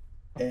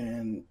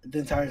 and the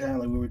entire time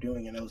like we were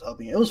doing it, I was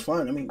helping. It was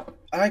fun. I mean,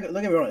 don't get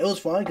me wrong, it was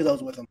fun because I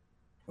was with him.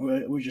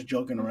 We were just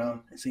joking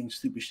around and saying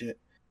stupid shit.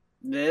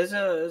 Yeah,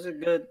 it's a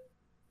good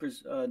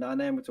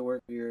dynamic to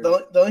work with your.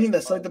 The only thing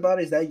that sucked about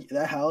it is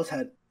that house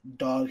had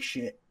dog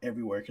shit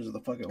everywhere because of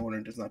the fucking owner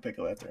does not pick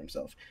up after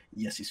himself.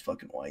 Yes, he's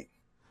fucking white.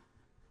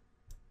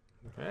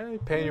 Hey,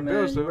 paying your Man,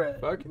 bills you though.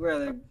 Fuck it.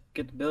 rather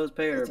get the bills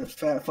paid or It's a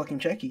fat fucking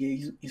check he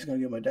gave. He's gonna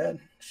give my dad.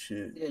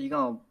 Shit. yeah,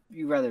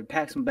 you rather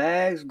pack some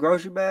bags,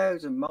 grocery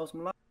bags, and mow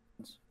some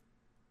lawns.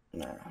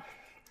 Nah.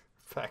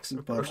 Facts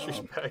of But,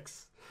 grocery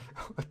bags.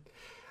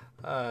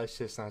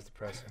 Shit sounds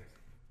depressing.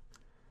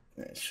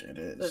 That shit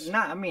It's is.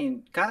 not. I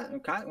mean,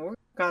 cotton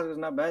is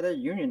not bad. They're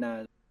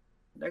unionized.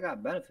 They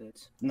got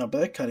benefits. No, but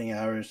they're cutting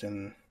hours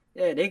and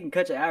Yeah, they can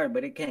cut your hours,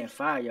 but they can't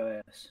fire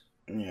your ass.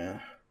 yeah.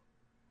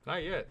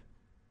 Not yet.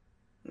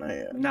 Not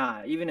yet.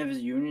 Nah, even if it's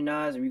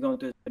unionized and we're going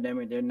through this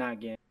pandemic, they're not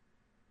getting.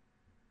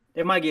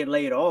 They might get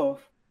laid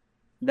off.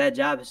 That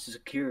job is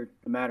secured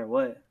no matter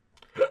what.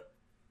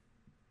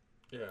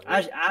 Yeah.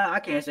 I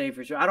can't say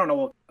for sure. I don't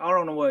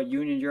know what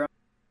union you're on,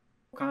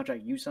 what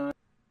contract you signed.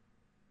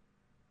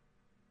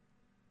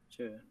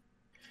 Sure.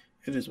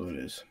 It is what it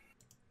is.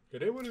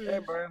 It is what it Hey,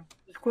 is. bro,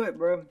 just quit,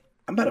 bro.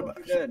 I'm about to buy.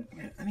 Good.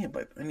 Man, I need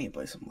to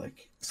buy some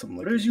some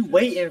What is you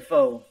waiting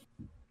for?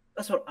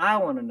 That's what I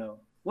want to know.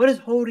 What is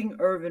holding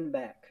Irvin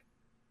back?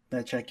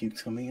 That check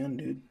keeps coming in,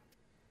 dude.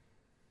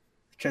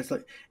 Check's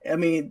like, I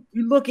mean,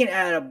 You're looking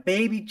at a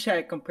baby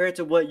check compared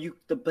to what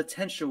the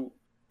potential.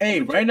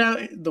 hey, right now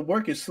the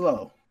work is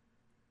slow.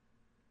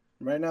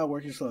 Right now,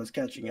 work is slow. It's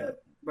catching up.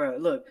 Bro,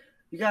 look,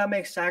 you gotta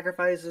make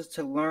sacrifices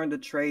to learn the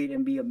trade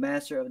and be a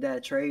master of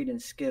that trade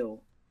and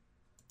skill.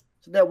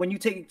 So that when you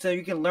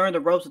you can learn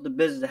the ropes of the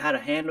business, how to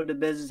handle the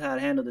business, how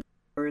to handle the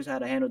workers, how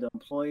to handle the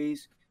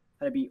employees,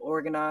 how to be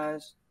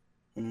organized.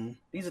 Mm-hmm.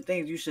 These are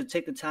things you should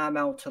take the time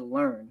out to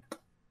learn.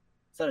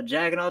 Instead of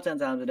jacking off 10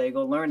 times a day,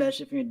 go learn that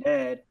shit from your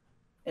dad.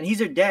 And he's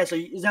your dad, so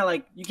it's not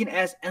like you can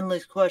ask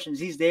endless questions.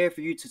 He's there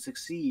for you to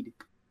succeed.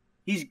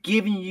 He's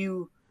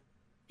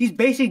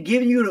basically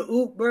giving you the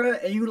oop, bro,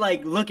 and you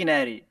like looking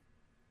at it.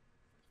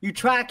 You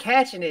try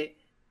catching it,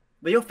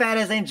 but your fat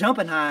ass ain't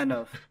jumping high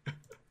enough.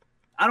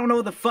 I don't know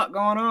what the fuck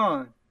going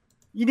on.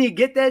 You need to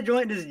get that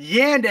joint, just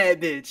yam that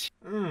bitch.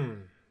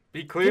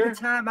 Be Take clear. the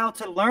time out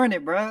to learn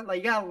it, bro. Like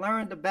you gotta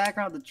learn the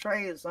background of the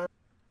trade, son.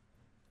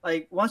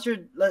 Like once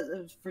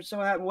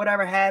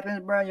whatever happens,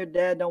 bro, your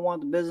dad don't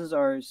want the business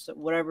or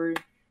whatever. You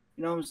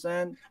know what I'm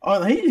saying?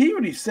 Oh, he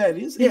already said.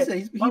 He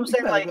said I'm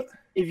saying like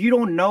if you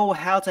don't know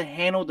how to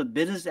handle the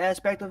business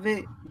aspect of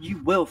it, you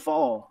will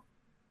fall.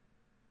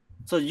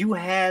 So you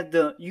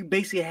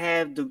basically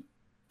have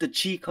the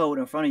cheat code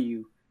in front of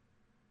you.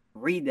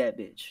 Read that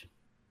bitch.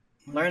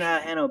 Learn how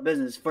to handle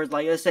business. First,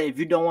 like let's say if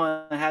you don't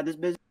want to have this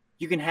business,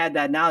 you can have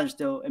that knowledge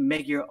still and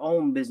make your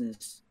own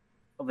business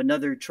of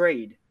another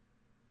trade.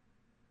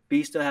 But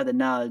you still have the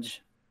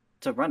knowledge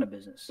to run a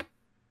business.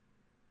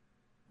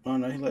 Oh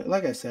no,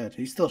 like I said,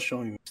 he's still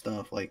showing me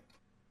stuff. Like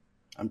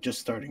I'm just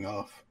starting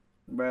off.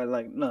 Bro,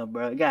 like no,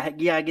 bro. You gotta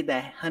get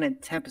that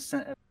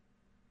 110%.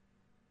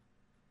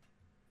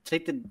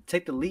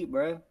 Take the leap,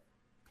 bro.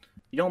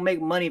 You don't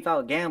make money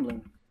without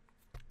gambling.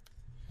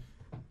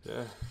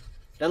 Yeah.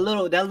 That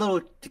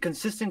little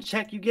consistent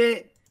check you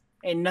get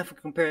ain't nothing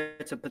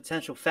compared to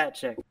potential fat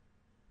check.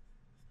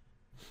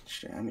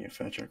 Shit, I need a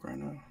fat check right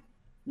now.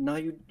 No,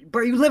 you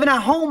living at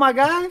home, my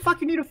guy.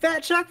 Fuck, you need a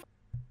fat check.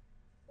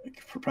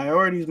 For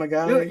priorities, my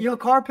guy. Your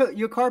car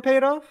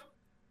paid off.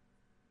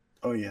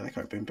 Oh yeah, that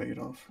car been paid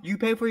off. You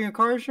pay for your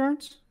car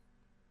insurance.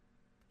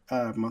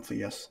 Monthly,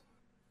 yes,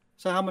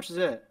 So how much is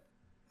that?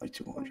 like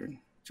 $200.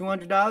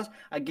 $200.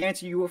 I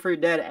guarantee you work for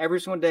your dad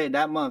every single day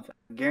that month.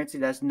 I guarantee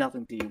that's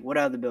nothing to you. What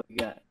other bill you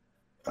got?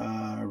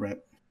 Rent.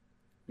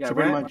 Yeah, So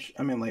pretty much,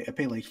 I mean, like I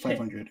pay like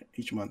 $500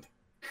 each month.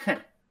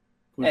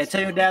 Hey,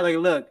 tell your dad, like,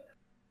 look,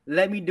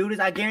 let me do this.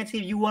 I guarantee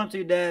if you want to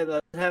your dad,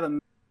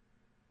 I'm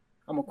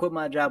gonna quit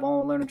my job. I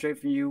want to learn a trade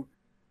from you.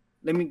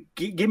 Let me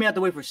get me out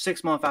the way for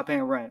 6 months without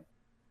paying rent.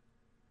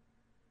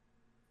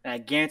 And I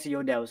guarantee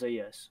your dad will say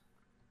yes.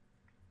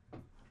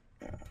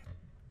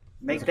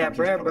 Make that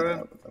bread,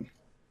 bro.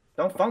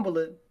 Don't fumble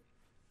it.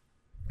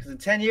 Because in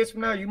 10 years from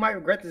now, you might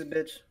regret this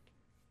bitch.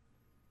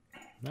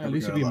 Man, at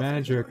least you'll be a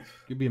manager.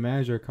 You'll be a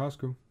manager at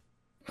Costco.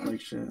 Like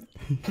shit.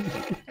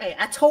 Hey,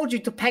 I told you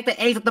to pack the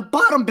eggs at the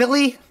bottom,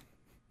 Billy.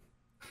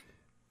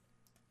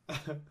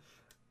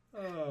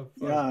 Oh,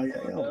 Yeah,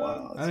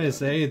 wow. I didn't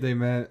say anything,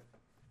 man.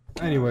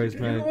 Anyways,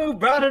 man. You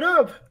brought it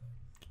up.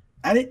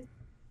 I didn't.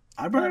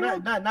 I No, brought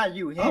it up. not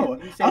you. Him. Oh,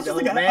 He I said was the just whole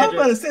like, I was manager.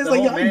 about to say, it's The like,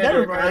 whole I never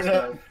manager at brought it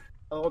up. Costco.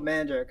 The whole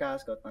manager at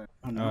Costco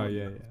thing. Oh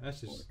yeah.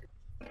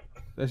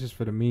 That's just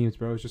for the memes,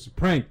 bro. It's just a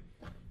prank.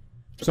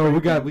 So we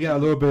got a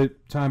little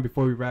bit time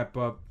before we wrap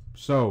up.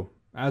 So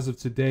as of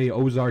today,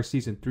 Ozark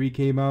season 3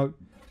 came out.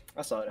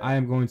 I saw that. I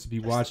am going to be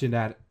watching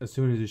that as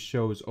soon as the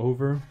show is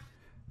over.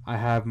 I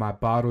have my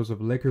bottles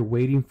of liquor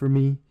waiting for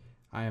me.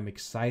 I am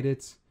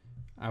excited.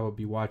 I will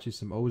be watching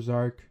some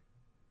Ozark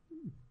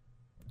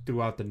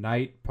throughout the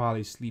night.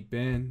 Probably sleep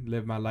in,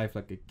 live my life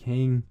like a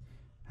king,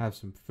 have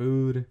some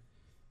food,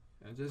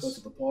 and just Go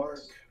to the park.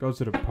 go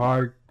to the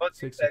park. What's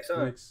Take Apex, some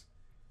huh? flicks.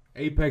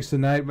 Apex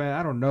tonight, man.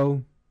 I don't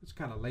know. It's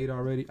kind of late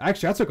already.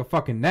 Actually, I took a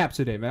fucking nap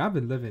today, man. I've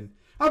been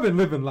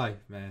living life,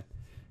 man.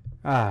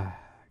 I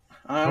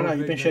don't know. You've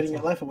been Big shedding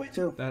mental. your life away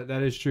too. That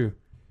is true.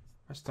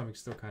 My stomach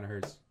still kind of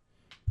hurts,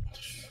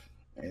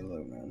 Hey,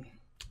 look, man.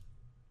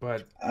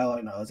 but All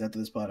I know is after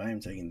this pod, I am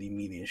taking the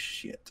meatiest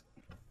shit.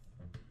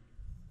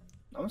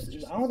 I don't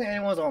think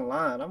anyone's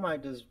online. I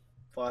might just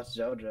watch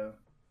JoJo.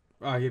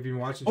 have you been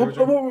watching Oh,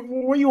 JoJo?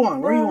 where you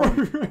on? Where you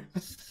on?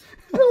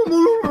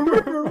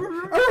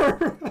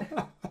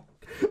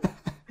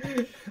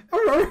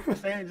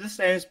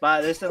 Same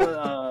spot. They're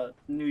still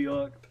in New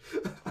York.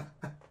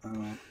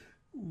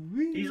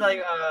 He's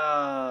like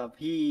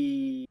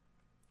he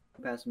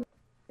passed me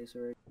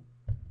already.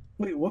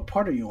 Wait, what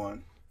part are you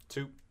on?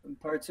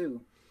 Part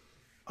 2.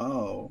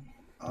 Oh.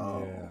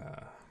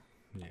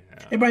 Yeah.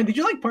 Hey, Brian, did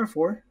you like part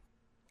 4?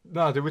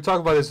 No, dude, we talk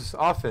about this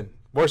often.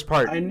 Worst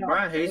part. I know.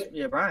 Brian hates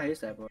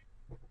that part.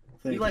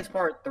 He likes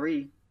part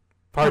 3.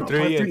 Part No,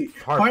 3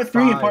 part and Part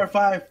 3 and part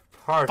 5.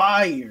 Part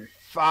Fire.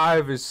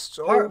 5 is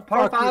so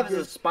Part fucking 5 is good.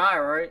 a spy,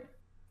 right?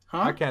 Huh?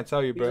 I can't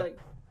tell you, He's bro. like,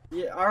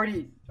 yeah,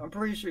 I'm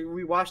pretty sure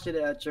we watched it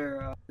at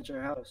your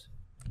house.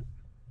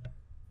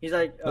 He's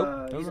like, Nope,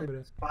 don't he's like remember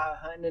this. spy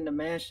hunting in the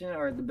mansion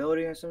or the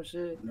building or some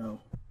shit. No.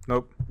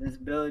 Nope. His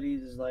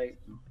abilities is like,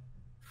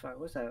 fuck,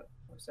 what's that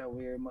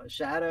weird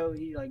shadow?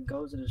 He like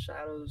goes in the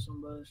shadows or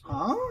some bullshit.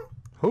 Huh?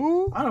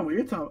 Who? I don't know what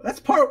you're talking about. That's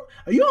part.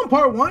 Are you on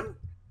part 1?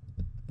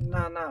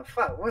 Nah,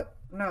 fuck, what?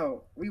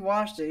 No, we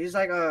watched it. He's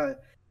like,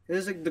 this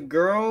is like the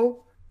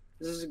girl.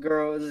 This is a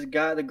girl. This is a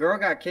guy. The girl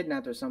got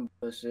kidnapped or some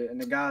bullshit, and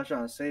the guy was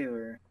trying to save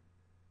her.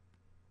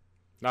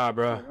 Nah,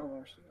 bro.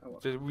 I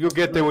watched it. You'll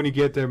get there when you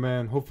get there,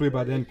 man. Hopefully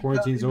by then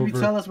quarantine's If you over.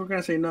 tell us, we're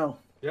gonna say no.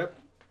 Yep.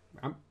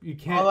 You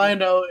can't. All I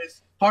know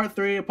is part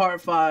 3 and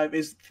part 5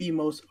 is the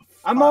most.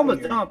 I'm almost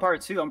fire. done on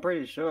part 2. I'm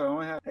pretty sure. I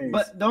only have, Hey.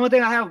 but the only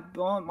thing I have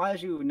on my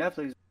issue with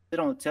Netflix, they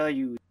don't tell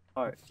you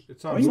part.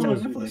 It's Why on you on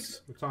Hulu.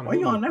 Netflix? It's on Why are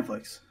you Hulu. on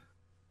Netflix?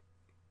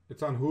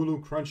 It's on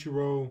Hulu,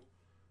 Crunchyroll.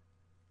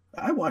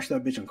 I watched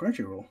that bitch on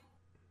Crunchyroll.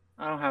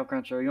 I don't have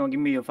Crunchyroll. You gonna give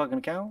me your fucking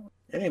account?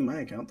 It ain't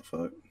my account. The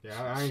fuck.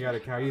 Yeah, I ain't got a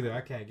account either.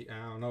 I can't.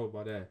 I don't know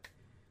about that.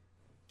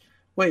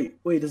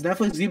 Wait. Does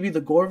Netflix give you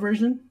the gore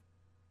version?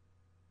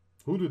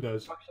 Hulu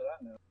does. Fuck should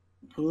I know?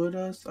 Hulu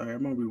does. Alright,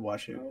 I'm gonna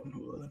rewatch it on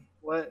Hulu then.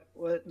 What?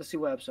 Let's see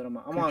what episode I'm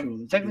on. I'm Crunchyroll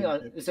on. is Technically,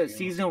 good. it says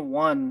season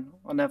 1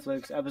 on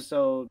Netflix,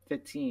 episode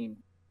 15.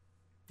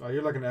 Oh,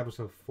 you're looking at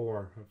episode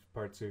 4 of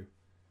part 2.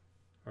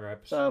 Or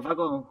episode. So if I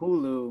go on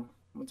Hulu,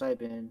 I'm gonna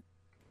type in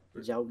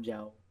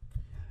JoJo.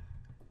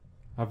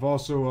 I've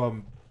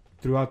also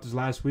throughout this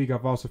last week,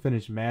 I've also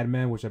finished Mad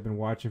Men, which I've been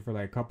watching for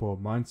like a couple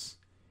of months.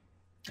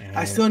 And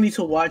I still need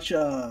to watch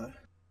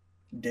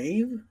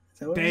Dave. Is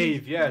that what it is?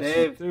 Dave, yes,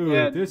 Dave, dude,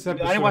 yeah, this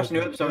episode. I didn't watch the new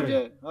was episode good.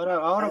 yet. Hold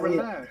on,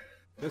 relax.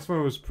 This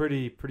one was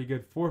pretty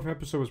good. 4th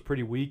episode was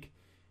pretty weak.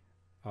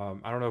 I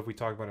don't know if we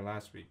talked about it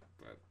last week,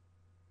 but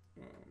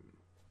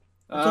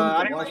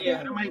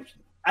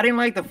I didn't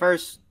like the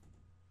first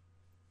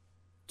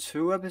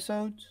 2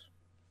 episodes.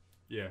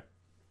 yeah.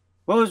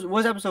 What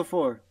was episode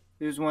 4?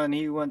 It was when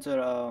he went to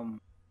the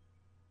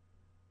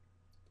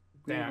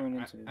who he Damn,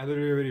 went into? I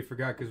literally already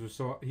forgot because it was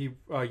so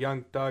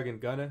Young Thug and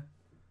Gunna.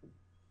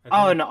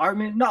 Oh, and the art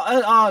man.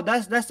 No,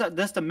 that's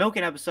the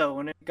milking episode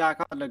when it got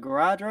caught in the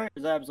garage, right? Or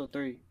is that episode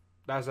 3?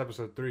 That's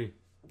episode 3.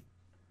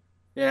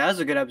 Yeah, that's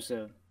a good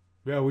episode.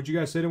 Yeah, would you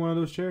guys sit in one of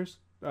those chairs,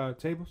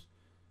 tables?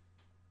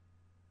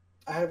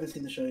 I haven't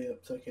seen the show yet,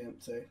 so I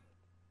can't say.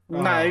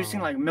 Nah, you Oh.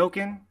 seen like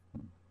milking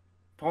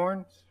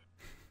porn?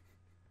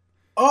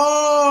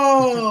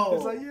 Oh!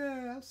 It's like,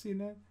 yeah, I've seen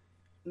that.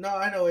 No,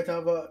 I know what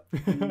you're talking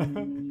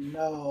about.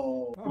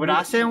 No. Would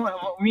I sit in one?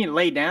 You mean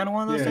lay down on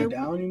one of those Yeah. tables?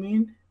 Down, you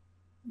mean?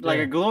 Like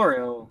Yeah. a glory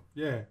hole?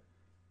 Yeah.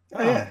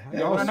 Oh, yeah.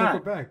 Yeah, I'll why circle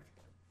not? back.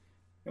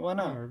 Why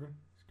not? Oh,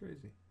 it's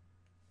crazy.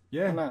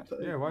 Yeah. Why not?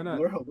 Yeah, why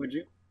not? Would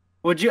you?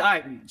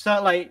 Alright,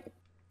 so like,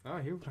 Oh,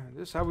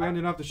 this is how we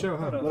ended off the show,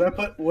 huh?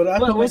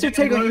 what's your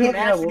take on eating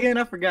ass again? again?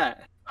 I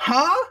forgot.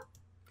 Huh?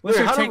 What's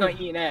Wait, your how take do on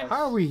eating ass?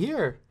 How are we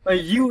here?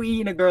 Like you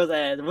eating a girl's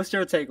ass. What's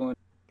your take on it?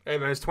 Hey,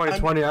 man, it's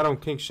 2020. I don't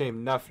kink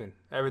shame nothing.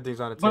 Everything's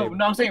on the But table.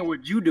 no, I'm saying,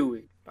 would you do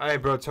it? Hey,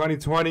 bro,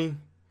 2020.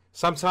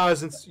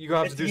 Sometimes you're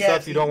going to have to do Yes,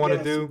 stuff you don't want to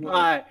yes. do. All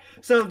right.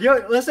 So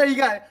let's say you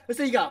got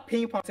a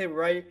ping pong table,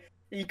 right?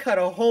 And you cut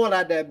a hole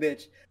out that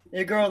bitch. And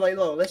your girl's like,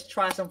 "Look, let's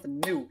try something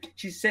new."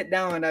 She sit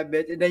down on that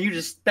bitch, and then you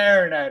just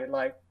staring at it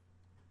like,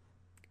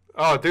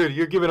 Oh, dude,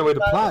 you're giving away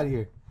the plot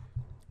here.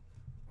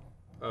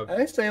 I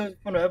didn't say it was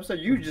from the episode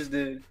you just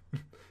did.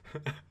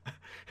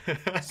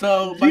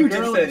 So my You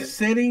just girl said is it.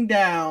 sitting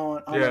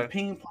down on Yeah. a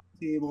ping pong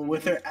table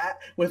with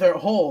her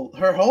whole or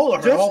her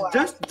whole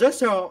ass? Just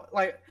so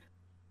like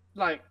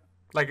like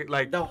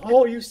the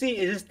hole you see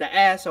is just the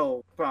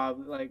asshole,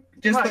 probably. Like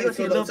just probably like you'll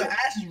see so a little the bit.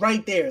 ass is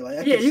right there. Like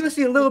I Yeah, can you can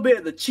see a little bit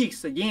of the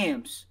cheeks, the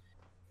yams,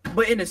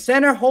 but in the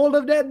center hole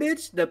of that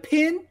bitch, the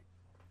pin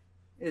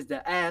is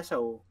the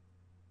asshole.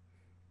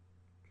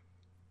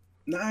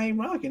 Nah, I ain't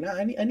rocking. Nah,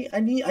 I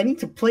need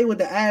to play with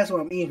the ass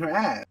when I'm eating her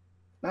ass.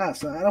 Nah,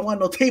 son, I don't want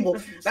no table.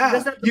 Nah,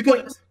 That's not the you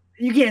point. can.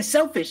 You getting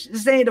selfish.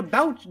 This ain't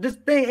about. This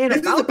thing ain't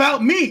This is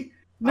about me.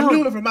 No. I'm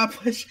doing it for my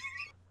pleasure.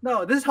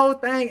 No, this whole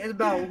thing is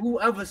about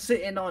whoever's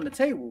sitting on the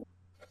table.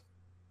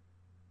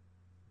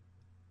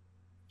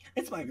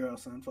 It's my girl,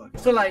 son. Fuck.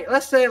 So like,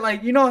 let's say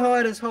like, you know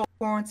how this whole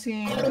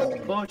quarantine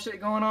bullshit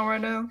going on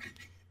right now?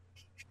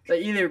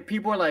 That either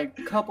people are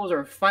like couples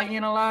are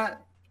fighting a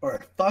lot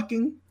Or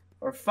fucking.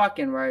 or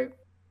fucking, right?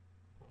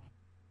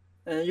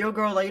 And your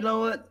girl like, you know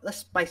what? Let's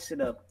spice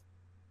it up.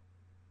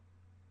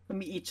 Let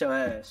me eat your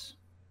ass.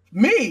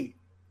 Me.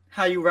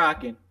 How you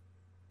rocking?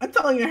 I'm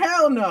telling you,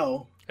 hell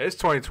no. it's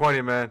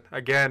 2020, man.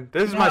 Again,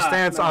 this is my Nah,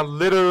 stance nah. on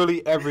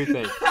literally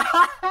everything.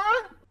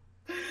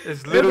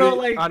 It's Your girl,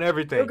 literally like- on Your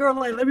everything. girl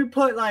like, let me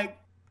put like,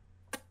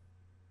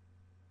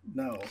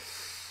 No.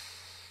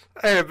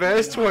 Hey, man,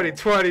 it's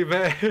 2020,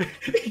 man. You're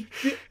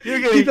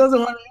He getting. doesn't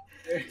want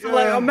to. so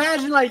like,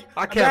 imagine like,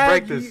 I can't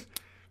break imagine this.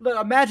 Look,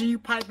 imagine you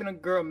piping a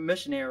girl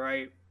missionary,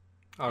 right?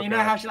 Okay. You know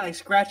how she like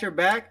scratch her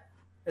back?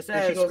 And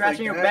Instead she of goes scratching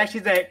like your that? back,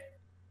 she's like,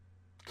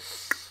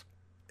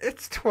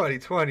 It's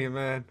 2020,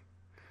 man.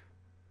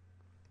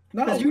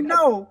 No, because you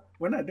know,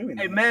 we're not doing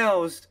a that.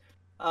 male's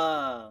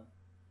That's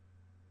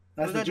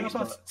what's the that G joint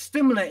called? spot.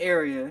 Stimulant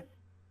area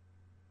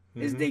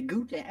is Mhm. they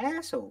goot and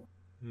asshole.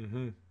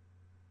 Mhm.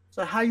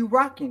 So how you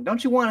rocking?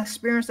 Don't you want to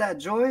experience that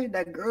joy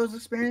that girls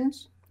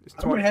experience? It's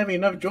I'm already 20. having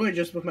enough joy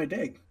just with my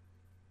dick.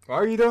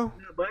 Are you though?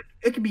 Yeah, but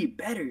it could be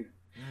better.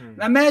 Mm.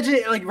 Now imagine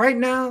like right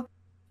now,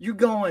 you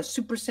going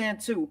Super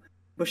Saiyan 2,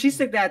 but she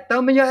stick that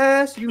thumb in your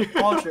ass, you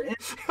ultra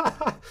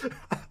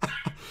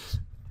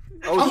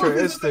Ultra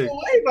instinct.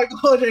 Away by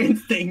Ultra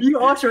Instinct. you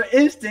ultra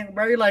instinct,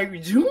 bro. You're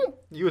like, zoom.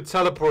 You would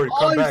teleport, All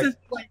come you back. just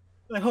like,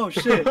 oh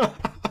shit. Oh,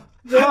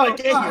 I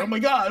get here. Oh my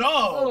god.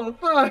 Oh. Oh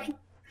fuck.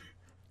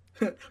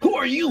 Who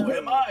are you? Who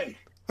am I?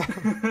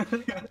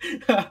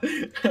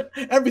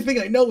 Everything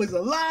I know is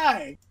a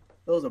lie.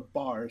 Those are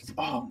bars.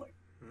 Oh my.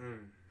 Mm.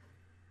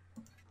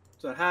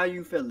 So how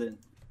you feeling?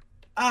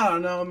 I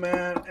don't know,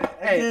 man. I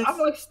Hey, guess- I'm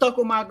like stuck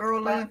with my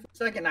girl in for a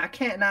second. I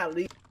can't not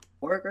leave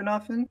work or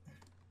nothing.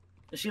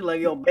 And she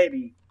like, yo,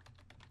 baby,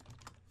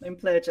 let me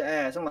play at your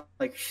ass. I'm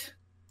like,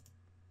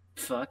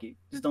 fuck it.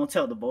 Just don't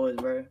tell the boys,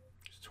 bro.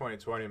 It's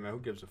 2020, man. Who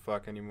gives a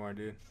fuck anymore,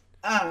 dude?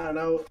 I don't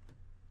know.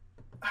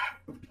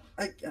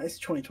 It's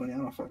 2020. I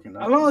don't fucking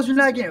know. As long as you're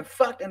not getting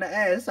fucked in the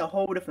ass, it's a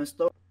whole different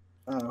story.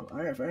 Oh, all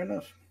right, fair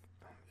enough.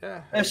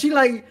 Yeah. And she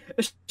like,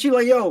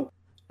 yo,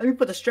 let me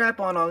put the strap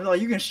on.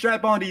 Like, you can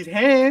strap on these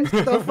hands.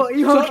 What the fuck?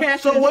 You don't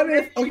catch So it? what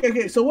if?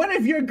 Okay. So what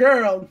if your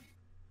girl?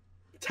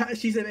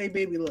 She said, "Hey,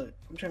 baby, look,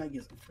 I'm trying to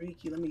get some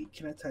freaky.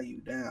 Can I tie you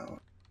down?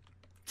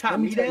 Tie Let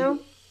me tie down?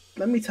 you-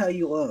 let me tie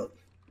you up."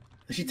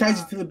 And she ties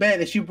you to the bed,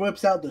 and she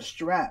whips out the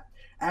strap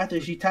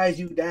after she ties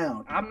you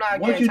down. I'm not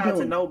What getting you tied to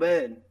doing? no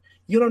bed.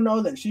 You don't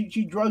know that she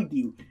drugged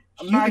you.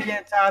 I'm You- not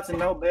getting tied to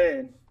no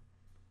bed.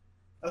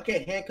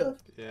 Okay,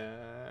 handcuffed.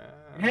 Yeah.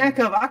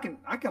 Handcuff, I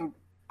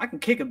can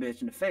kick a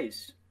bitch in the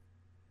face.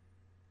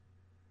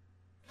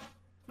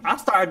 I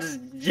started just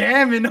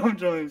jamming them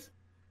joints.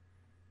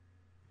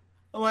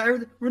 I'm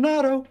like,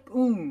 Renato,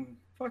 boom,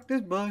 fuck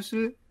this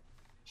bullshit.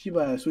 She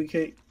buy a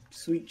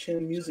sweet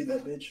chin music.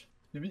 That bitch.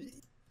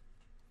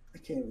 I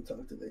can't even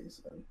talk today,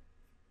 son.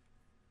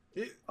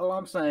 All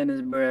I'm saying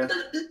is, bruh,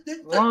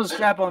 as long as the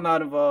strap on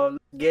not involved,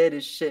 let's get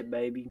this shit,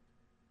 baby.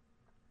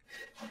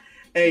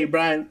 Hey,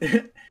 Brian,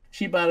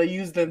 she about to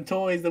use them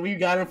toys that we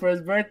got her for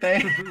his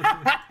birthday.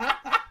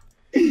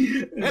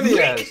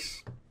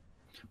 NES.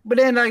 But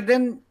then, like,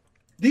 Do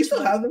you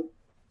still have them?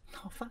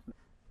 oh, fuck.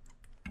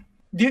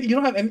 You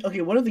don't have any?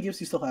 Okay, what are the gifts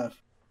you still have?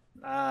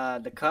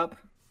 The cup,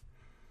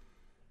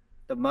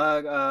 the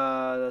mug,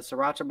 the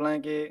sriracha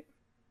blanket,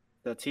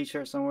 the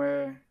t-shirt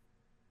somewhere,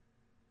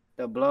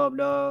 the blow up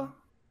doll,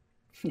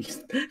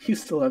 You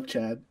still have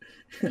Chad.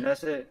 and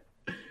that's it.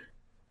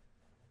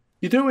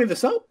 You threw away the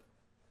soap?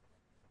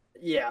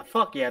 Yeah,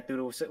 fuck yeah,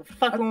 dude.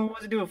 Fuck,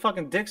 what's it do with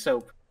fucking dick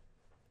soap?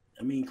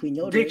 I mean, clean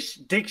your Dick,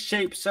 dick. dick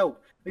shaped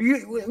soap.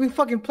 We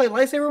fucking play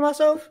lightsaber with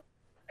myself.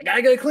 I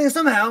gotta get it clean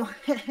somehow.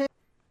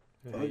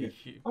 Yeah, you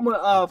I'm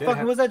gonna did fucking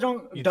have- what's that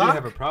joint? did Doc?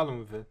 have a problem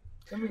with it.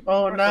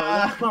 Oh, Let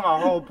nah. me put my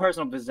whole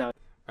personal business out.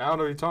 I don't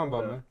know what you're talking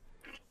about, man.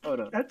 Hold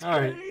up. That's All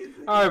right. crazy.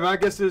 All right, man. I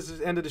guess this is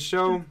the end of the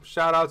show.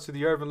 Shout out to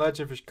the Urban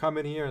Legend for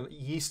coming here, and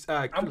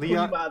I'm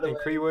Leon clean, by the and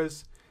way.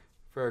 Krewiz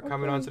for I'm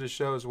coming clean. onto the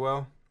show as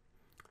well.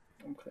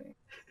 Okay.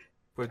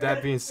 With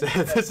that being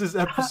said, this is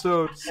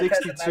episode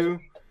 62.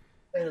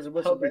 There's a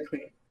whistle, Help me baby.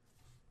 clean.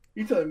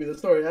 You telling me the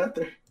story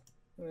after?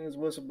 It's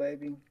whistle,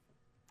 baby.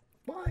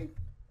 Bye.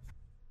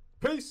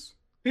 Peace.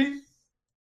 Peace.